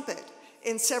played trumpet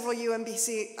in several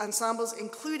UMBC ensembles,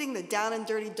 including the Down and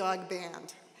Dirty Dog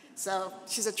Band. So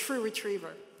she's a true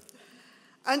retriever.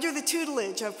 Under the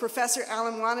tutelage of Professor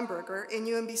Alan Wannenberger in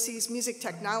UMBC's music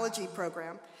technology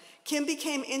program, Kim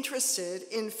became interested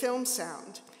in film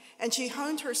sound, and she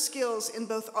honed her skills in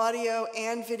both audio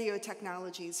and video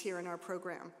technologies here in our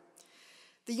program.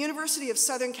 The University of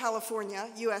Southern California,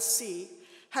 USC,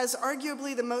 has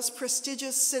arguably the most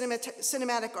prestigious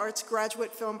cinematic arts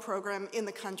graduate film program in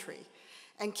the country,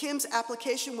 and Kim's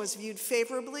application was viewed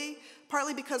favorably,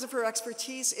 partly because of her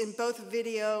expertise in both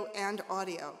video and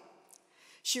audio.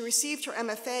 She received her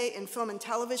MFA in film and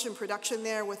television production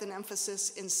there with an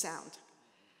emphasis in sound.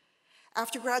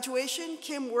 After graduation,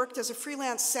 Kim worked as a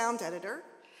freelance sound editor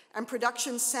and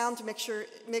production sound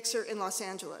mixer in Los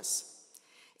Angeles.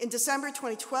 In December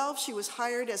 2012, she was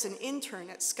hired as an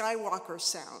intern at Skywalker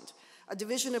Sound, a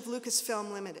division of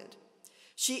Lucasfilm Limited.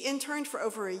 She interned for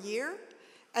over a year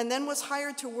and then was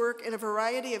hired to work in a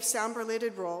variety of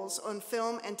sound-related roles on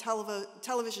film and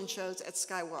television shows at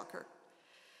Skywalker.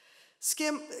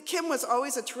 Kim was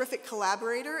always a terrific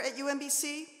collaborator at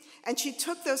UMBC, and she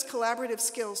took those collaborative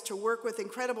skills to work with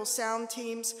incredible sound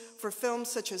teams for films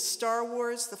such as Star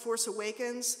Wars, The Force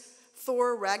Awakens,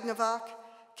 Thor, Ragnarok,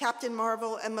 Captain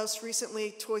Marvel, and most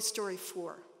recently, Toy Story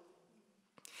 4.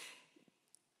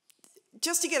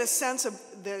 Just to get a sense of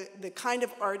the kind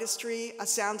of artistry a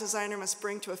sound designer must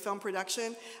bring to a film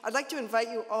production, I'd like to invite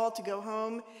you all to go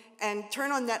home and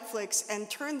turn on Netflix and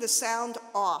turn the sound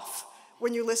off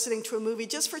when you're listening to a movie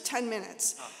just for 10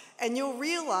 minutes. And you'll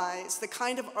realize the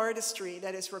kind of artistry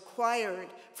that is required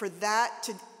for that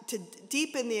to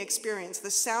deepen the experience,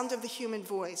 the sound of the human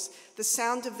voice, the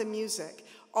sound of the music,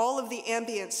 all of the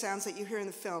ambient sounds that you hear in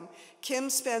the film. Kim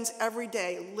spends every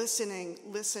day listening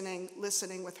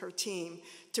with her team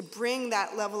to bring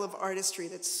that level of artistry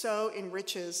that so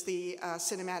enriches the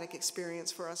cinematic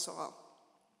experience for us all.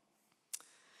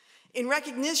 In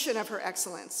recognition of her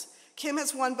excellence, Kim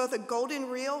has won both a Golden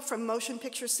Reel from Motion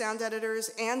Picture Sound Editors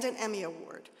and an Emmy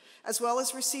Award, as well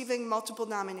as receiving multiple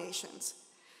nominations.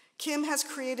 Kim has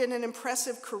created an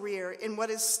impressive career in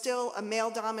what is still a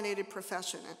male-dominated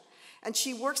profession, and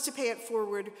she works to pay it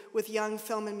forward with young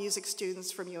film and music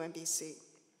students from UMBC.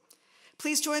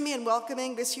 Please join me in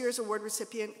welcoming this year's award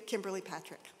recipient, Kimberly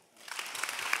Patrick.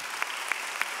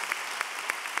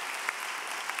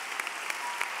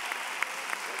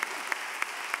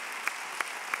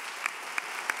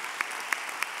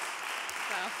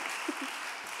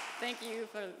 Thank you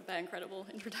for that incredible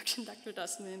introduction, Dr.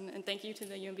 Dustman, and thank you to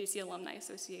the UMBC Alumni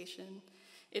Association.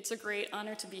 It's a great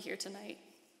honor to be here tonight.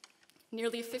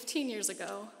 Nearly 15 years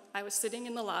ago, I was sitting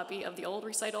in the lobby of the old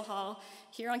recital hall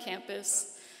here on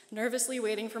campus, nervously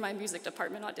waiting for my music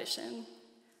department audition.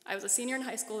 I was a senior in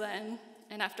high school then,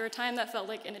 and after a time that felt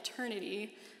like an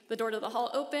eternity, the door to the hall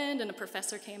opened and a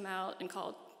professor came out and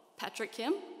called, "Patrick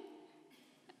Kim?"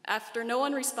 After no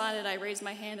one responded, I raised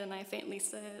my hand and I faintly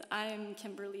said, "I'm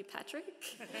Kimberly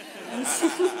Patrick." And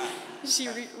so she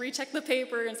rechecked the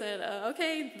paper and said,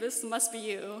 "Okay, this must be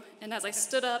you." And as I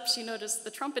stood up, she noticed the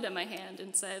trumpet in my hand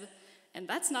and said, "And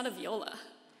that's not a viola."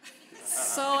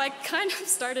 So I kind of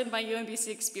started my UMBC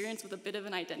experience with a bit of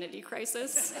an identity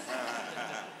crisis.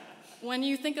 When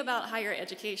you think about higher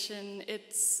education,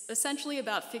 it's essentially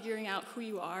about figuring out who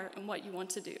you are and what you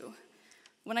want to do.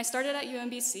 When I started at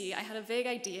UMBC, I had a vague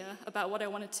idea about what I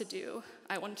wanted to do.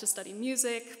 I wanted to study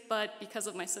music, but because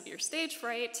of my severe stage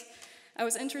fright, I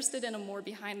was interested in a more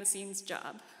behind-the-scenes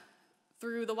job.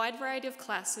 Through the wide variety of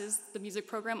classes the music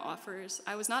program offers,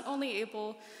 I was not only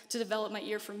able to develop my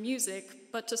ear for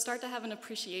music, but to start to have an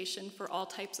appreciation for all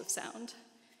types of sound.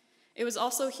 It was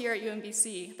also here at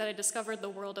UMBC that I discovered the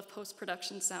world of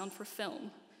post-production sound for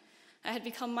film. I had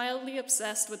become mildly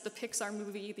obsessed with the Pixar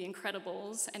movie The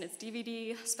Incredibles and its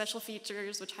DVD special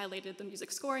features, which highlighted the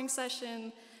music scoring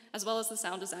session, as well as the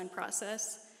sound design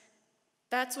process.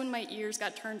 That's when my ears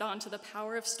got turned on to the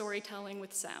power of storytelling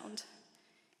with sound.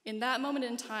 In that moment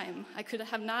in time, I could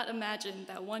have not imagined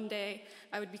that one day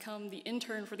I would become the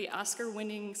intern for the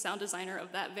Oscar-winning sound designer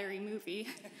of that very movie,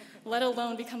 let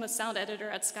alone become a sound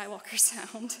editor at Skywalker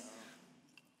Sound.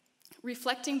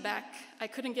 Reflecting back, I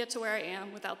couldn't get to where I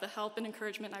am without the help and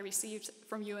encouragement I received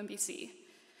from UMBC.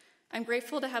 I'm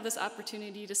grateful to have this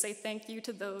opportunity to say thank you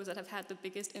to those that have had the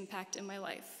biggest impact in my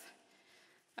life.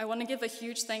 I want to give a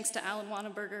huge thanks to Alan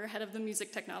Wanneberger, head of the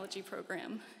music technology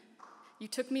program. You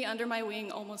took me under my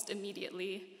wing almost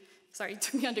immediately. Sorry, you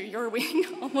took me under your wing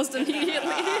almost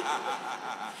immediately.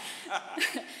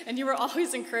 And you were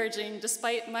always encouraging,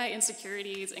 despite my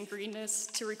insecurities and greenness,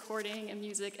 to recording and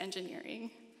music engineering.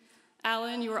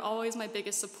 Alan, you were always my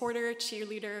biggest supporter,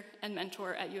 cheerleader, and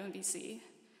mentor at UMBC.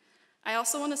 I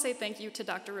also want to say thank you to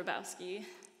Dr. Hrabowski.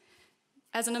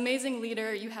 As an amazing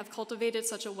leader, you have cultivated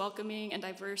such a welcoming and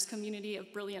diverse community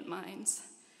of brilliant minds.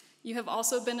 You have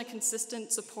also been a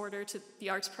consistent supporter to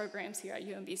the arts programs here at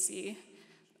UMBC.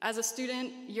 As a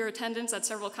student, your attendance at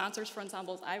several concerts for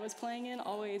ensembles I was playing in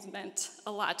always meant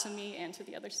a lot to me and to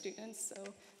the other students, so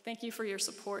thank you for your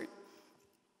support.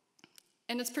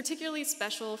 And it's particularly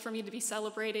special for me to be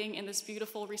celebrating in this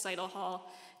beautiful recital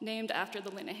hall named after the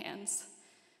Linehans.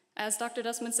 As Dr.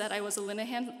 Dustman said, I was a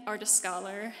Linehan Artist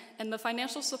Scholar, and the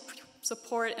financial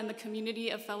support and the community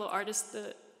of fellow artists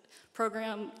the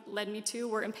program led me to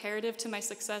were imperative to my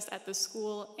success at the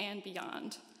school and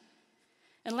beyond.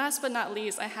 And last but not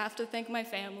least, I have to thank my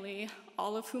family,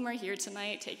 all of whom are here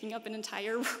tonight, taking up an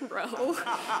entire row.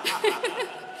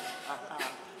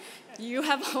 You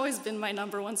have always been my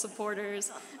 #1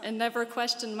 supporters and never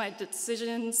questioned my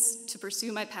decisions to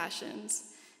pursue my passions.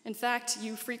 In fact,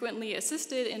 you frequently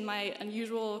assisted in my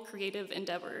unusual creative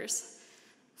endeavors.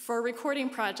 For a recording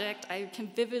project, I can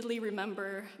vividly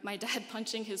remember my dad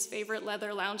punching his favorite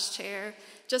leather lounge chair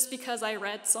just because I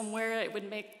read somewhere it would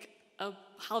make a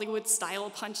Hollywood-style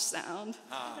punch sound.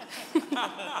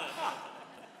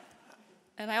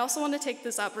 And I also want to take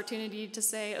this opportunity to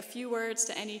say a few words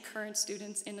to any current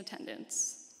students in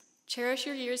attendance. Cherish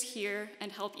your years here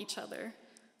and help each other.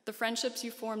 The friendships you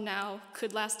form now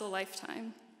could last a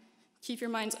lifetime. Keep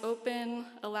your minds open,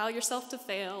 allow yourself to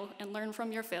fail, and learn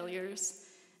from your failures.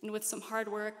 And with some hard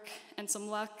work and some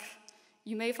luck,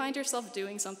 you may find yourself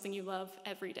doing something you love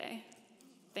every day.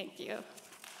 Thank you.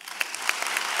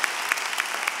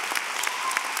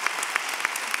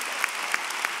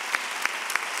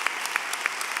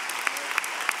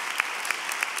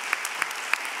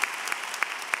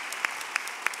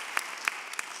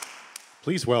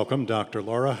 Please welcome Dr.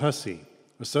 Laura Hussey,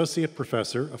 Associate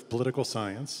Professor of Political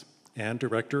Science and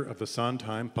Director of the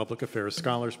Sondheim Public Affairs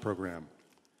Scholars Program.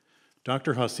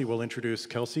 Dr. Hussey will introduce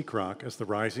Kelsey Kroc as the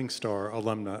Rising Star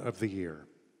Alumna of the Year.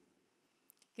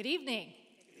 Good evening.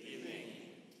 Good evening.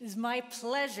 It is my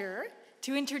pleasure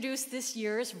to introduce this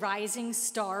year's Rising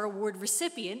Star Award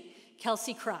recipient,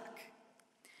 Kelsey Kroc.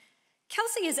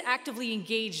 Kelsey is actively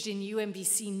engaged in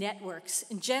UMBC networks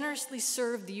and generously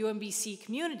served the UMBC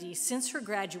community since her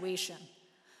graduation.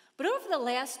 But over the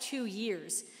last 2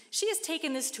 years, she has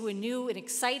taken this to a new and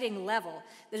exciting level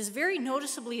that is very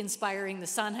noticeably inspiring the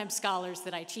Sondheim scholars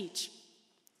that I teach.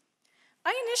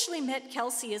 I initially met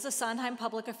Kelsey as a Sondheim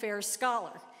Public Affairs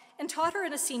scholar, and taught her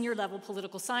in a senior-level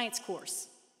political science course.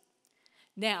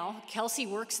 Now, Kelsey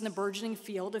works in the burgeoning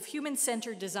field of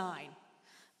human-centered design,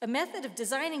 a method of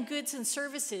designing goods and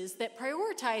services that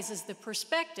prioritizes the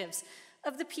perspectives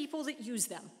of the people that use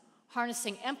them,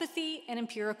 harnessing empathy and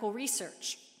empirical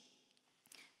research.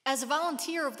 As a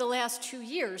volunteer over the last 2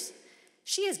 years,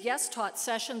 she has guest taught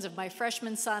sessions of my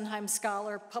freshman Sondheim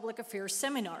Scholar Public Affairs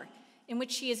Seminar, in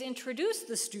which she has introduced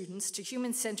the students to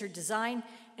human-centered design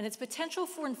and its potential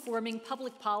for informing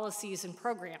public policies and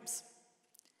programs.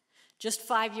 Just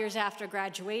 5 years after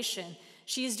graduation,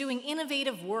 she is doing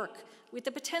innovative work with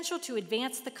the potential to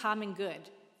advance the common good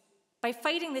by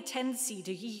fighting the tendency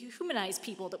to dehumanize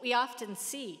people that we often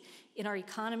see in our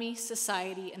economy,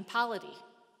 society, and polity.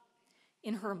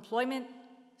 In her employment,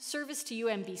 service to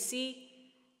UMBC,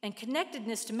 and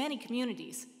connectedness to many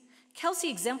communities, Kelsey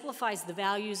exemplifies the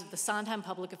values of the Sondheim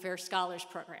Public Affairs Scholars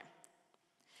Program.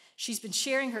 She's been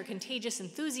sharing her contagious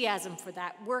enthusiasm for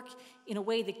that work in a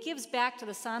way that gives back to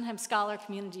the Sondheim scholar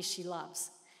community she loves,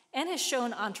 and has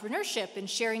shown entrepreneurship in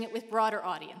sharing it with broader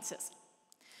audiences.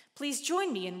 Please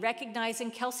join me in recognizing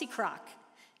Kelsey Kroc,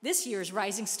 this year's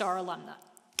Rising Star Alumna.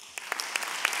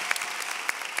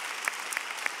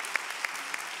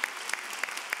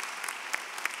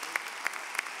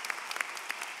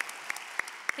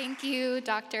 Thank you,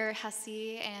 Dr.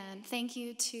 Hussey, and thank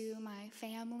you to my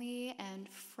family and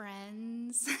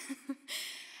friends,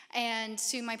 and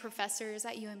to my professors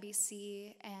at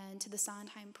UMBC and to the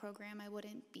Sondheim program. I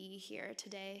wouldn't be here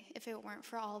today if it weren't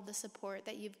for all of the support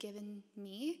that you've given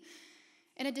me,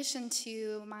 in addition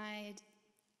to my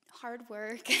hard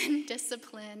work and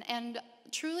discipline, and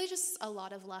truly just a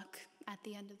lot of luck at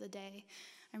the end of the day.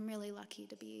 I'm really lucky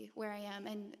to be where I am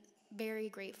and very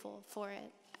grateful for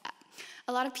it.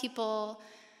 A lot of people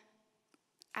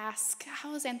ask,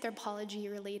 how is anthropology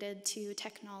related to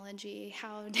technology?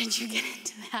 How did you get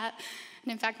into that?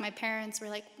 And in fact, my parents were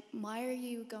like, why are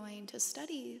you going to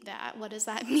study that? What does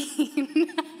that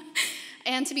mean?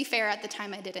 And to be fair, at the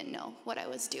time, I didn't know what I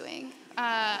was doing.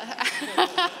 As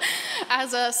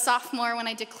a sophomore, when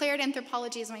I declared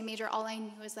anthropology as my major, all I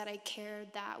knew is that I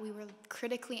cared that we were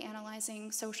critically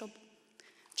analyzing social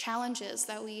challenges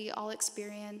that we all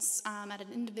experience at an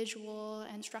individual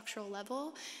and structural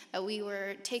level, that we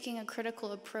were taking a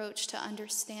critical approach to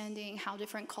understanding how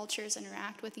different cultures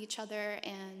interact with each other,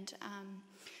 and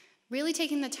really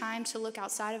taking the time to look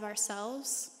outside of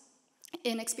ourselves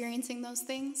in experiencing those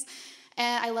things.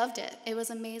 And I loved it. It was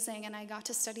amazing, and I got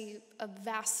to study a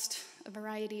vast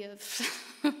variety of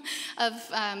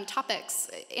topics.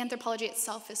 Anthropology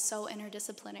itself is so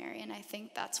interdisciplinary, and I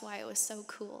think that's why it was so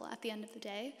cool at the end of the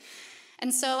day.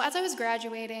 And so as I was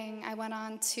graduating, I went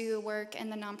on to work in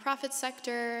the nonprofit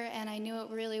sector, and I knew it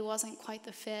really wasn't quite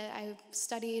the fit. I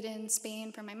studied in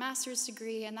Spain for my master's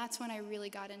degree, and that's when I really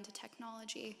got into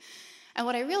technology. And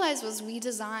what I realized was we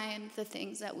design the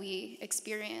things that we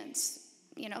experience,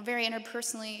 you know, very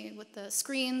interpersonally with the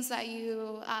screens that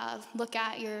you look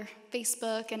at, your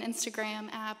Facebook and Instagram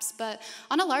apps, but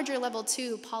on a larger level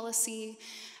too, policy.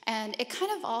 And it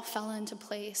kind of all fell into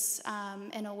place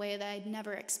in a way that I'd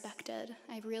never expected.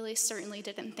 I really certainly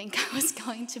didn't think I was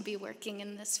going to be working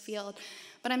in this field.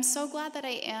 But I'm so glad that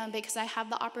I am, because I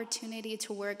have the opportunity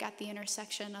to work at the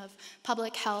intersection of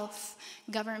public health,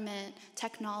 government,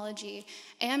 technology,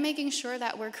 and making sure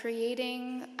that we're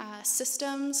creating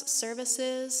systems,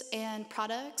 services, and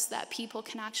products that people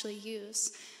can actually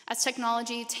use. As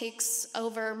technology takes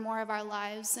over more of our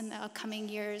lives in the upcoming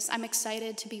years, I'm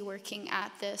excited to be working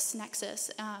at this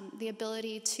nexus, the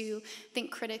ability to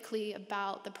think critically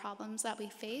about the problems that we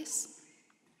face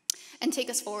and take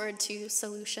us forward to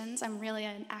solutions. I'm really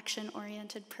an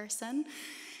action-oriented person.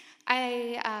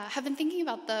 I have been thinking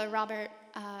about the Robert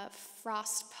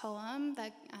Frost poem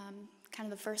that kind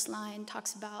of the first line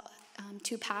talks about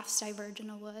two paths diverge in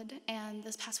a wood. And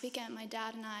this past weekend, my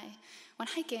dad and I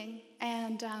went hiking.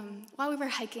 And while we were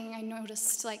hiking, I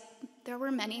noticed like there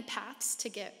were many paths to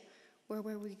get where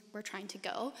we were trying to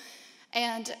go.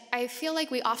 And I feel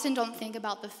like we often don't think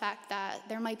about the fact that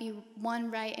there might be one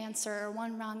right answer or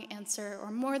one wrong answer or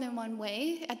more than one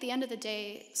way. At the end of the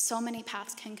day, so many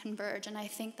paths can converge, and I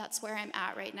think that's where I'm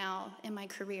at right now in my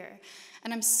career.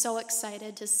 And I'm so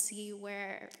excited to see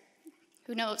where,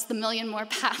 who knows, the million more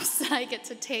paths that I get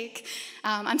to take.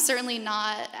 I'm certainly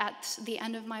not at the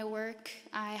end of my work.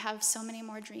 I have so many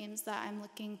more dreams that I'm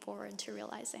looking forward to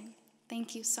realizing.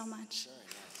 Thank you so much.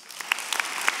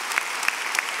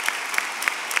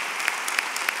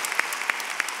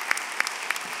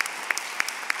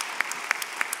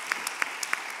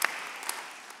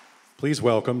 Please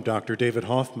welcome Dr. David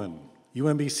Hoffman,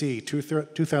 UMBC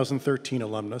 2013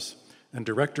 alumnus and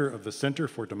Director of the Center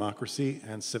for Democracy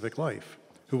and Civic Life,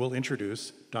 who will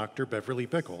introduce Dr. Beverly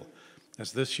Bickle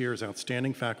as this year's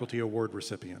Outstanding Faculty Award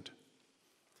recipient.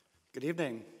 Good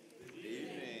evening.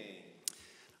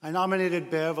 I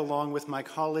nominated Bev along with my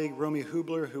colleague, Romy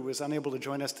Hubler, who was unable to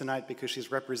join us tonight because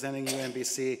she's representing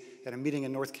UMBC at a meeting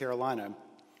in North Carolina.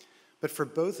 But for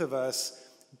both of us,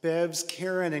 Bev's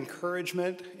care and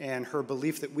encouragement and her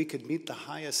belief that we could meet the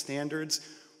highest standards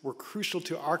were crucial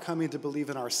to our coming to believe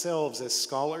in ourselves as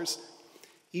scholars.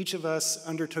 Each of us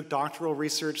undertook doctoral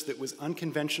research that was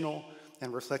unconventional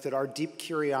and reflected our deep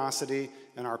curiosity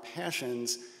and our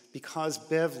passions because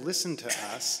Bev listened to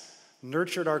us,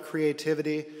 nurtured our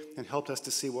creativity, and helped us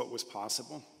to see what was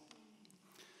possible.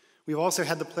 We've also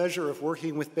had the pleasure of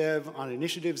working with Bev on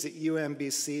initiatives at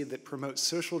UMBC that promote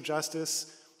social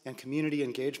justice and community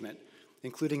engagement,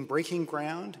 including Breaking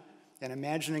Ground and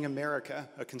Imagining America,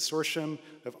 a consortium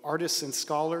of artists and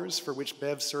scholars for which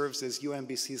Bev serves as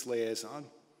UMBC's liaison.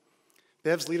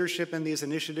 Bev's leadership in these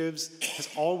initiatives has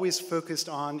always focused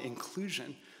on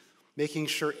inclusion, making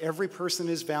sure every person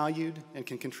is valued and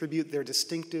can contribute their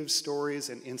distinctive stories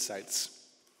and insights.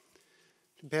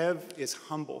 Bev is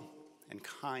humble and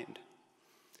kind.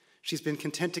 She's been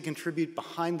content to contribute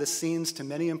behind the scenes to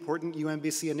many important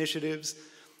UMBC initiatives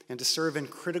and to serve in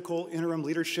critical interim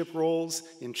leadership roles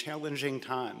in challenging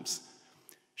times.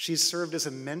 She's served as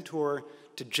a mentor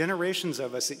to generations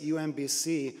of us at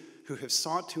UMBC who have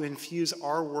sought to infuse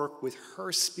our work with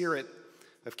her spirit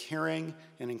of caring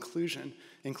and inclusion,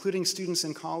 including students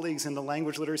and colleagues in the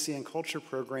Language Literacy and Culture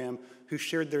program who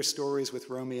shared their stories with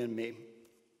Romy and me.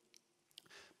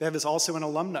 Bev is also an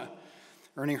alumna,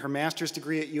 earning her master's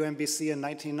degree at UMBC in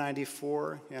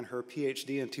 1994 and her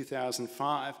Ph.D. in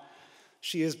 2005.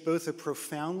 She is both a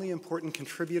profoundly important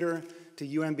contributor to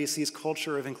UMBC's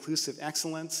culture of inclusive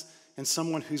excellence and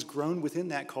someone who's grown within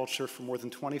that culture for more than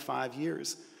 25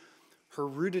 years. Her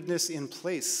rootedness in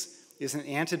place is an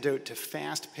antidote to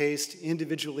fast-paced,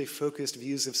 individually focused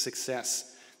views of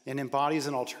success and embodies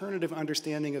an alternative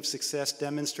understanding of success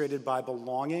demonstrated by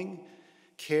belonging,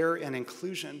 care, and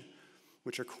inclusion,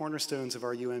 which are cornerstones of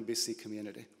our UMBC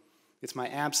community. It's my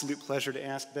absolute pleasure to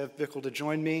ask Bev Bickle to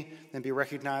join me and be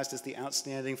recognized as the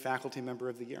Outstanding Faculty Member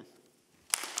of the Year.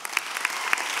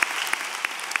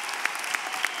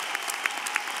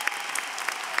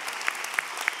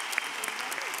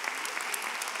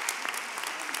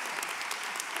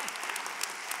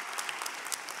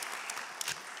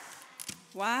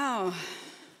 Wow.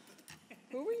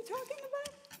 Who were you talking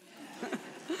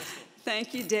about?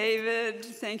 Thank you, David.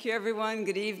 Thank you, everyone.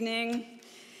 Good evening. Good evening.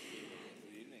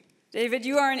 David,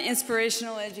 you are an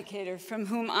inspirational educator from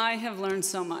whom I have learned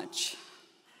so much.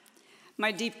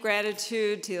 My deep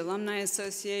gratitude to the Alumni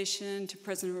Association, to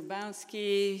President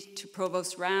Hrabowski, to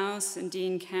Provost Rouse and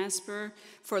Dean Casper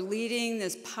for leading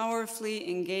this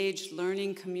powerfully engaged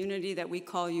learning community that we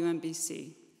call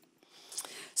UMBC.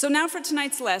 So now for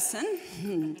tonight's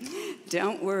lesson.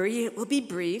 Don't worry, it will be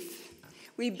brief.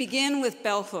 We begin with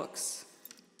bell hooks.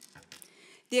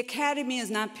 The academy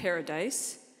is not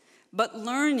paradise, but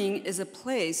learning is a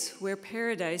place where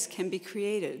paradise can be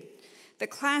created. The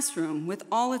classroom, with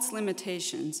all its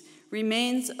limitations,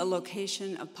 remains a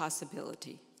location of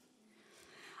possibility.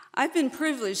 I've been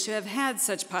privileged to have had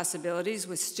such possibilities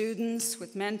with students,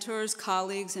 with mentors,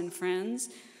 colleagues, and friends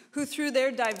who, through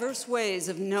their diverse ways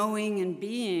of knowing and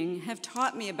being, have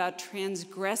taught me about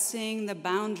transgressing the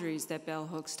boundaries that Bell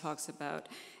Hooks talks about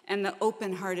and the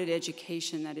open-hearted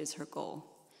education that is her goal.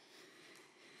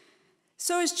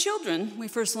 So as children, we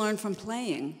first learn from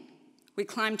playing. We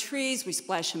climb trees, we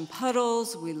splash in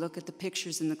puddles, we look at the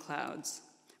pictures in the clouds.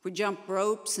 We jump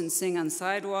ropes and sing on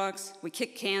sidewalks, we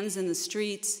kick cans in the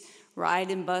streets, ride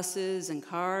in buses and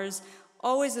cars,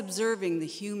 always observing the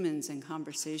humans in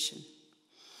conversation.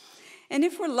 And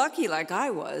if we're lucky like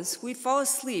I was, we'd fall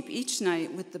asleep each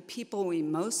night with the people we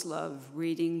most love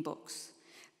reading books,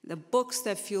 the books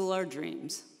that fuel our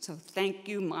dreams. So thank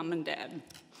you, Mom and Dad.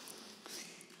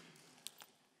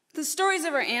 The stories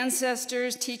of our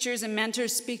ancestors, teachers, and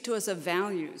mentors speak to us of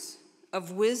values,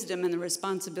 of wisdom and the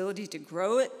responsibility to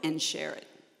grow it and share it.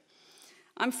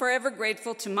 I'm forever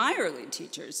grateful to my early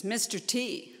teachers, Mr.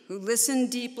 T, who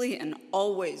listened deeply and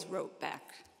always wrote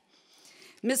back.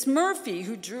 Miss Murphy,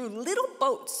 who drew little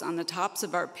boats on the tops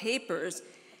of our papers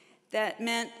that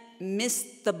meant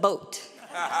missed the boat.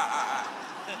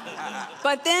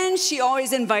 But then she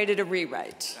always invited a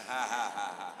rewrite.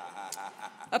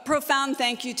 A profound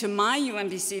thank you to my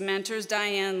UMBC mentors,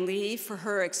 Diane Lee, for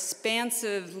her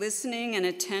expansive listening and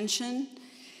attention,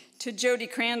 to Jody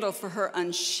Crandall for her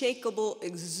unshakable,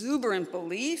 exuberant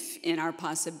belief in our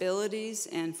possibilities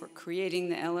and for creating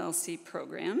the LLC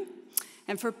program,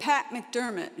 and for Pat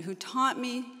McDermott, who taught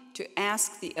me to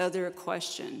ask the other a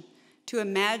question, to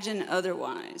imagine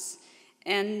otherwise,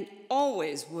 and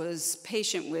always was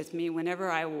patient with me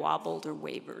whenever I wobbled or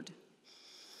wavered.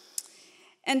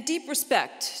 And deep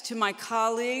respect to my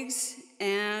colleagues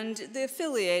and the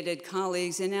affiliated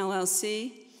colleagues in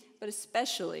LLC, but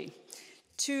especially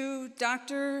to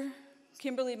Dr.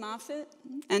 Kimberly Moffitt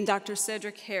and Dr.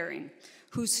 Cedric Herring,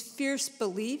 whose fierce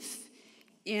belief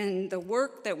in the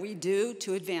work that we do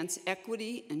to advance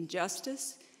equity and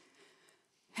justice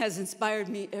has inspired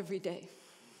me every day.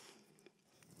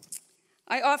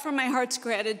 I offer my heart's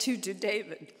gratitude to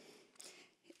David,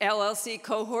 LLC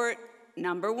cohort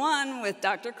 #1 with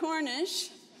Dr.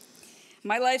 Cornish,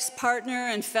 my life's partner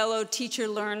and fellow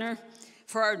teacher-learner,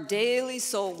 for our daily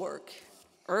soul work,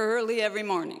 early every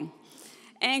morning,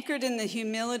 anchored in the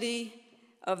humility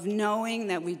of knowing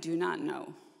that we do not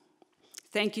know.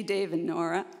 Thank you, Dave and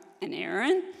Nora and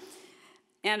Aaron,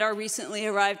 and our recently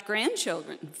arrived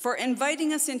grandchildren, for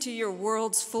inviting us into your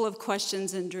worlds full of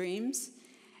questions and dreams,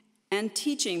 and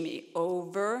teaching me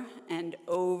over and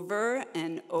over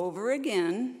and over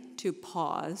again to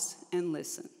pause and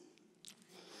listen.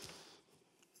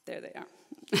 There they are.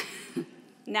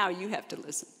 Now you have to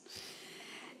listen.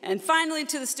 And finally,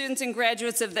 to the students and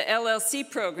graduates of the LLC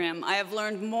program, I have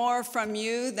learned more from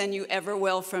you than you ever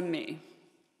will from me.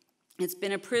 It's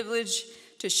been a privilege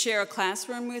to share a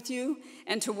classroom with you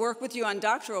and to work with you on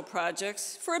doctoral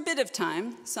projects for a bit of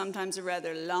time, sometimes a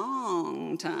rather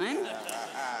long time,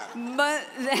 but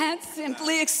that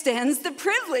simply extends the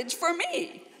privilege for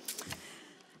me.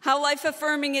 How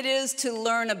life-affirming it is to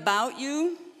learn about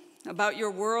you, about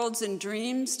your worlds and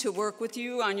dreams, to work with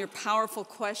you on your powerful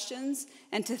questions,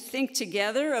 and to think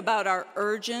together about our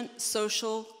urgent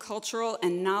social, cultural,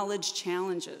 and knowledge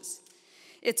challenges.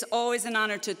 It's always an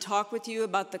honor to talk with you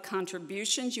about the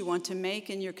contributions you want to make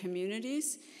in your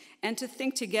communities and to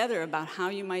think together about how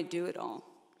you might do it all.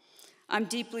 I'm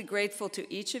deeply grateful to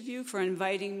each of you for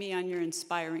inviting me on your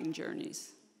inspiring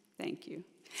journeys. Thank you.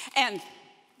 And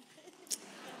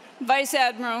Vice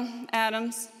Admiral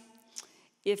Adams,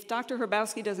 if Dr.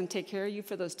 Hrabowski doesn't take care of you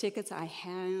for those tickets, I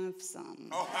have some.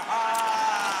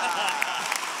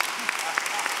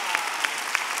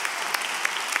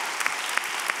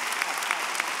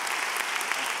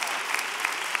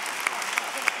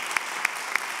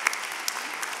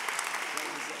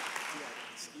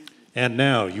 And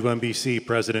now, UMBC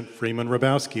President Freeman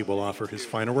Hrabowski will offer his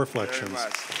final reflections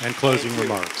and closing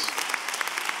remarks.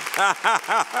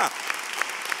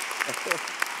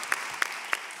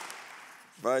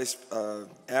 Vice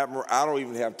Admiral, I don't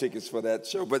even have tickets for that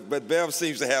show, but Bev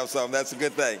seems to have some. That's a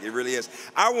good thing. It really is.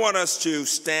 I want us to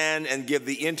stand and give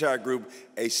the entire group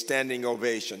a standing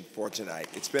ovation for tonight.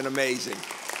 It's been amazing,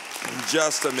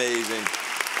 just amazing.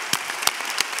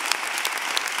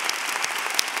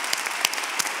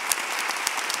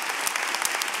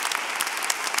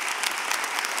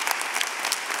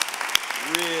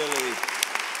 Really,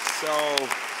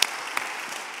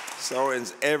 so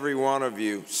is every one of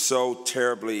you so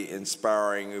terribly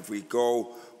inspiring. If we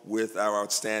go with our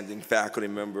outstanding faculty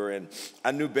member, and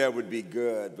I knew Bev would be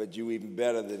good, but you were even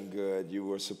better than good. You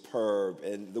were superb.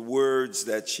 And the words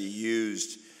that she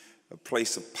used, a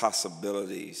place of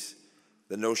possibilities,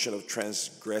 the notion of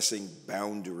transgressing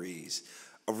boundaries,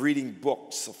 of reading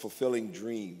books, of fulfilling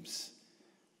dreams,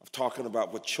 of talking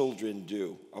about what children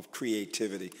do, of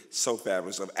creativity, so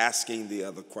fabulous, of asking the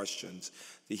other questions,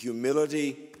 the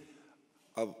humility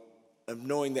of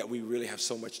knowing that we really have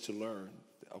so much to learn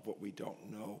of what we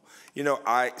don't know. You know,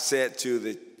 I said to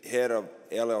the head of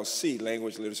LLC,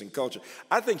 Language, Literacy, and Culture,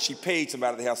 I think she paid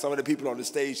somebody to have some of the people on the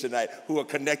stage tonight who are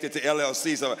connected to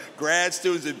LLC, some grad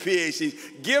students and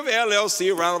PhDs. Give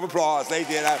LLC a round of applause. They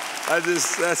did.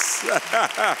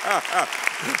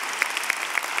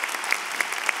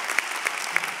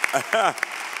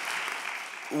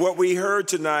 What we heard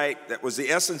tonight, that was the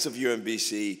essence of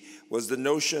UMBC, was the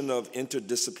notion of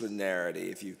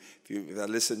interdisciplinarity. If I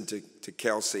listened to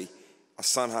Kelsey, a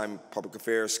Sondheim public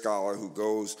affairs scholar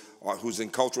who's in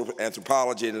cultural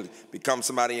anthropology and becomes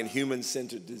somebody in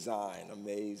human-centered design,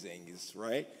 amazing,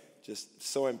 right? Just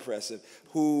so impressive.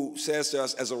 Who says to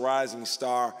us as a rising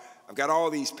star, I've got all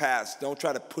these paths, don't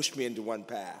try to push me into one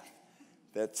path.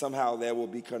 That somehow there will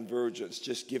be convergence,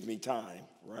 just give me time,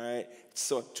 right?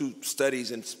 So 2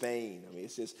 studies in Spain, I mean,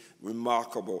 it's just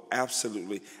remarkable,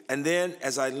 absolutely. And then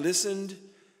as I listened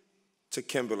to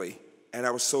Kimberly, and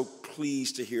I was so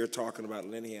pleased to hear her talking about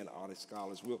Linehan artist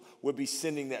scholars, we'll be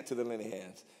sending that to the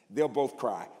Linehans. They'll both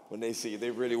cry when they see it,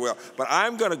 they really will. But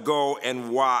I'm gonna go and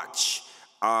watch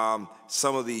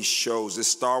some of these shows, this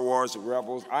Star Wars,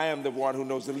 Rebels. I am the one who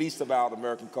knows the least about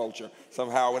American culture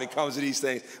somehow when it comes to these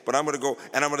things. But I'm going to go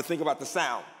and I'm going to think about the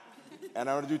sound. And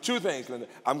I'm going to do two things, Linda.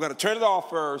 I'm going to turn it off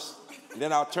first, and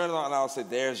then I'll turn it on and I'll say,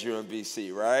 there's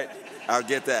UMBC, right? I'll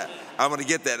get that. I'm going to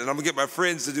get that. And I'm going to get my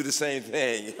friends to do the same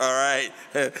thing, all right?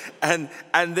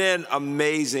 And then,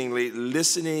 amazingly,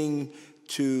 listening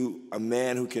to a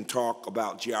man who can talk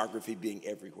about geography being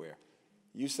everywhere.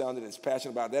 You sounded as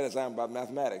passionate about that as I am about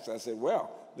mathematics. I said,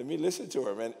 well, let me listen to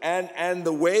him. And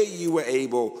the way you were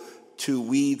able to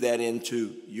weave that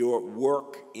into your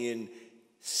work in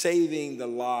saving the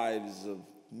lives of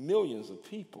millions of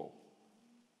people,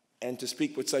 and to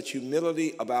speak with such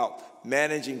humility about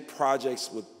managing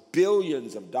projects with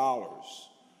billions of dollars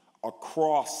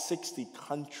across 60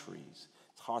 countries.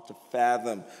 It's hard to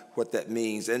fathom what that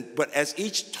means. But as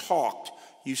each talked,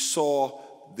 you saw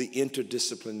the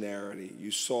interdisciplinarity.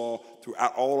 You saw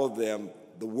throughout all of them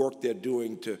the work they're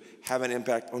doing to have an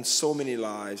impact on so many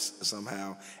lives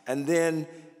somehow. And then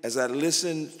as I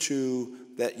listened to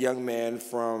that young man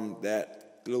from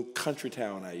that little country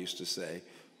town, I used to say,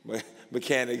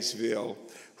 Mechanicsville,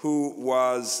 who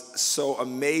was so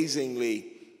amazingly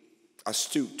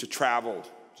astute to travel,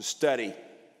 to study,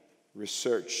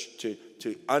 research,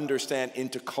 to understand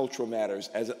intercultural matters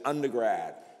as an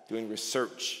undergrad, doing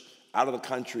research out of the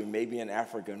country, maybe in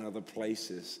Africa and other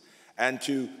places, and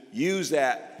to use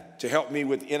that to help me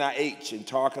with NIH and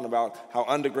talking about how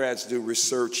undergrads do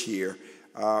research here.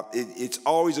 It's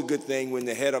always a good thing when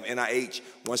the head of NIH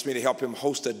wants me to help him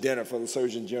host a dinner for the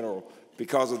Surgeon General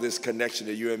because of this connection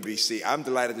to UMBC. I'm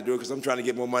delighted to do it because I'm trying to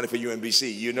get more money for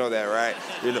UMBC. You know that, right?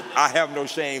 You know, I have no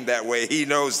shame that way. He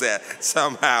knows that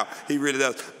somehow. He really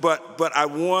does. But I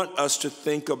want us to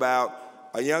think about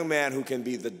a young man who can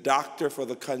be the doctor for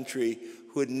the country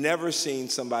who had never seen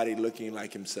somebody looking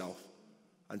like himself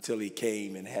until he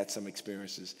came and had some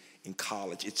experiences in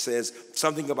college. It says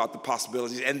something about the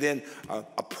possibilities. And then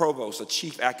a provost, a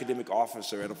chief academic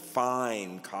officer at a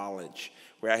fine college,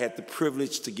 where I had the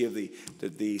privilege to give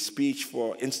the speech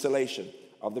for installation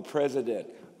of the president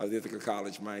of the Ithaca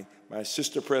College, my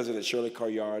sister president, Shirley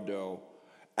Carriardo,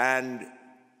 and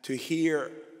to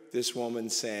hear this woman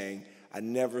saying, I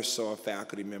never saw a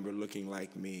faculty member looking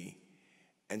like me.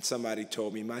 And somebody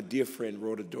told me, my dear friend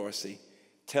Rhoda Dorsey,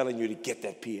 telling you to get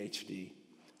that Ph.D.,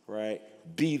 right?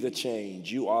 Be the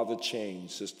change. You are the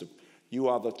change, sister. You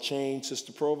are the change,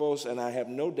 Sister Provost, and I have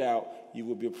no doubt you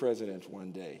will be a president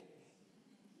one day.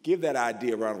 Give that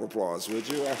idea a round of applause, would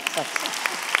you?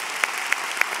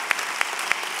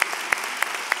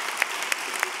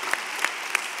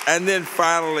 And then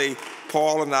finally,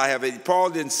 Paul and I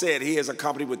Paul didn't say it, he has a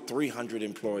company with 300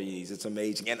 employees. It's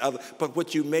amazing. But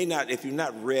what you may not, if you've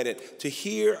not read it, to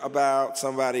hear about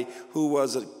somebody who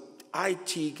was an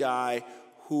IT guy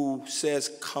who says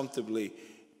comfortably,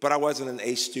 but I wasn't an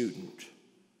A student,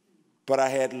 but I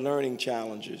had learning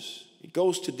challenges. It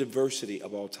goes to diversity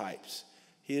of all types.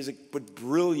 With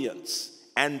brilliance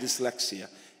and dyslexia,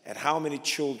 and how many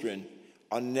children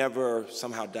are never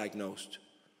somehow diagnosed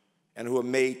and who are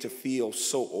made to feel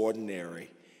so ordinary.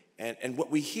 And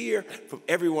what we hear from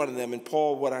every one of them, and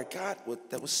Paul, what I got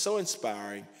that was so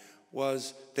inspiring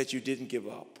was that you didn't give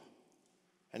up,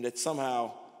 and that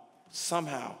somehow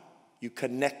you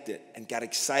connected and got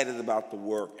excited about the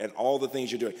work and all the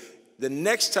things you're doing. The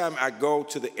next time I go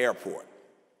to the airport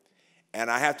and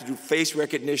I have to do face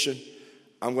recognition,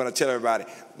 I'm going to tell everybody,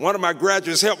 one of my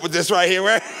graduates helped with this right here.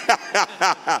 Right?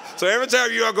 So every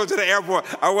time you all go to the airport,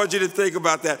 I want you to think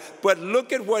about that. But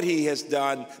look at what he has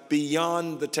done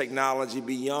beyond the technology,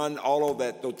 beyond all of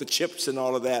that, the chips and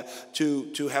all of that,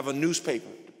 to have a newspaper,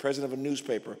 the president of a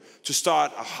newspaper, to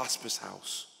start a hospice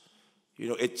house. You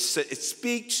know, it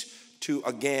speaks to,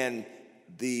 again,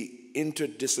 the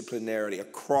interdisciplinarity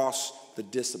across the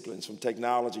disciplines, from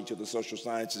technology to the social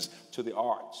sciences, to the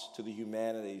arts, to the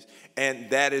humanities. And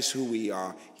that is who we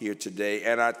are here today.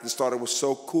 And I just thought it was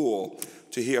so cool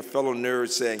to hear a fellow nerd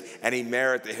saying, and he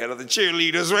married the head of the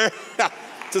cheerleaders. Right?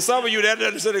 To some of you, that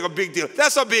doesn't sound like a big deal.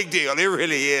 That's a big deal. It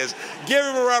really is. Give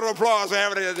him a round of applause for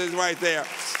having it right there.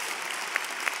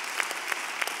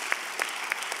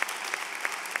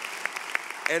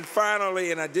 And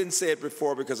finally, and I didn't say it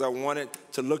before because I wanted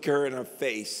to look her in her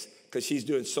face, because she's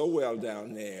doing so well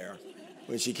down there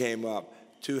when she came up,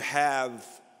 to have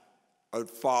a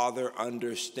father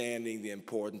understanding the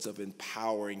importance of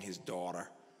empowering his daughter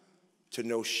to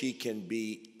know she can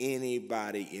be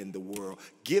anybody in the world.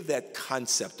 Give that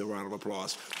concept a round of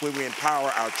applause when we empower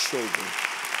our children.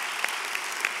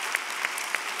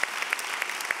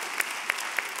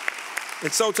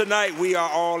 And so tonight we are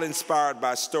all inspired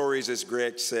by stories, as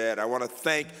Greg said. I want to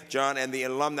thank John and the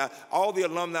alumni. All the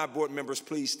alumni board members,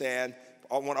 please stand.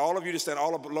 I want all of you to stand.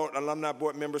 All of the alumni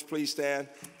board members, please stand.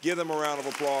 Give them a round of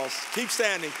applause. Keep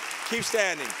standing. Keep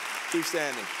standing. Keep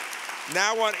standing.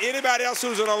 Now I want anybody else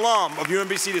who's an alum of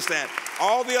UMBC to stand.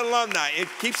 All the alumni,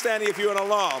 keep standing if you're an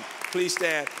alum. Please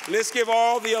stand. Let's give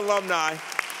all the alumni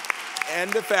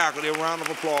and the faculty a round of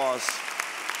applause.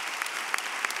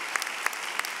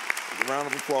 A round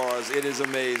of applause. It is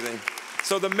amazing.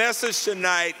 So the message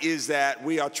tonight is that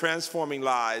we are transforming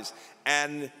lives,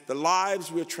 and the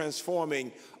lives we're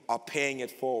transforming are paying it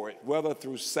forward, whether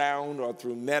through sound or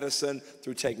through medicine,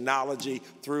 through technology,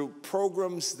 through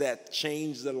programs that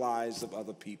change the lives of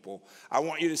other people. I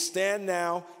want you to stand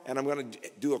now, and I'm going to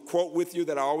do a quote with you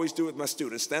that I always do with my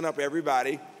students. Stand up,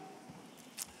 everybody.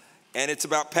 And it's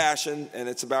about passion, and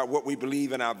it's about what we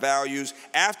believe in, our values.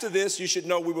 After this, you should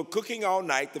know we were cooking all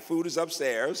night. The food is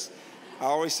upstairs. I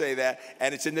always say that.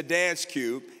 And it's in the dance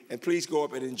cube. And please go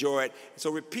up and enjoy it.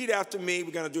 So repeat after me.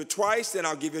 We're going to do it twice, then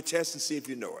I'll give you a test and see if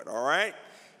you know it, all right?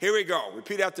 Here we go.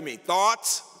 Repeat after me.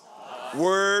 Thoughts,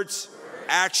 words,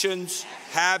 actions,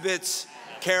 habits,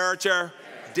 character,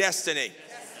 destiny.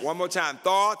 One more time.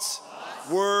 Thoughts,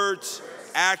 words,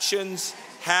 actions,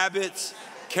 habits,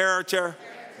 character,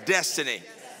 destiny.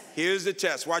 Here's the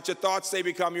test. Watch your thoughts, they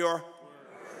become your.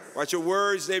 Watch your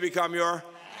words, they become your.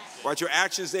 Watch your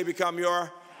actions, they become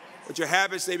your. Watch your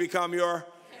habits, they become your.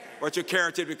 Watch your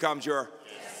character becomes your.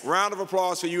 Round of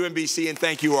applause for UMBC, and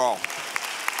thank you all.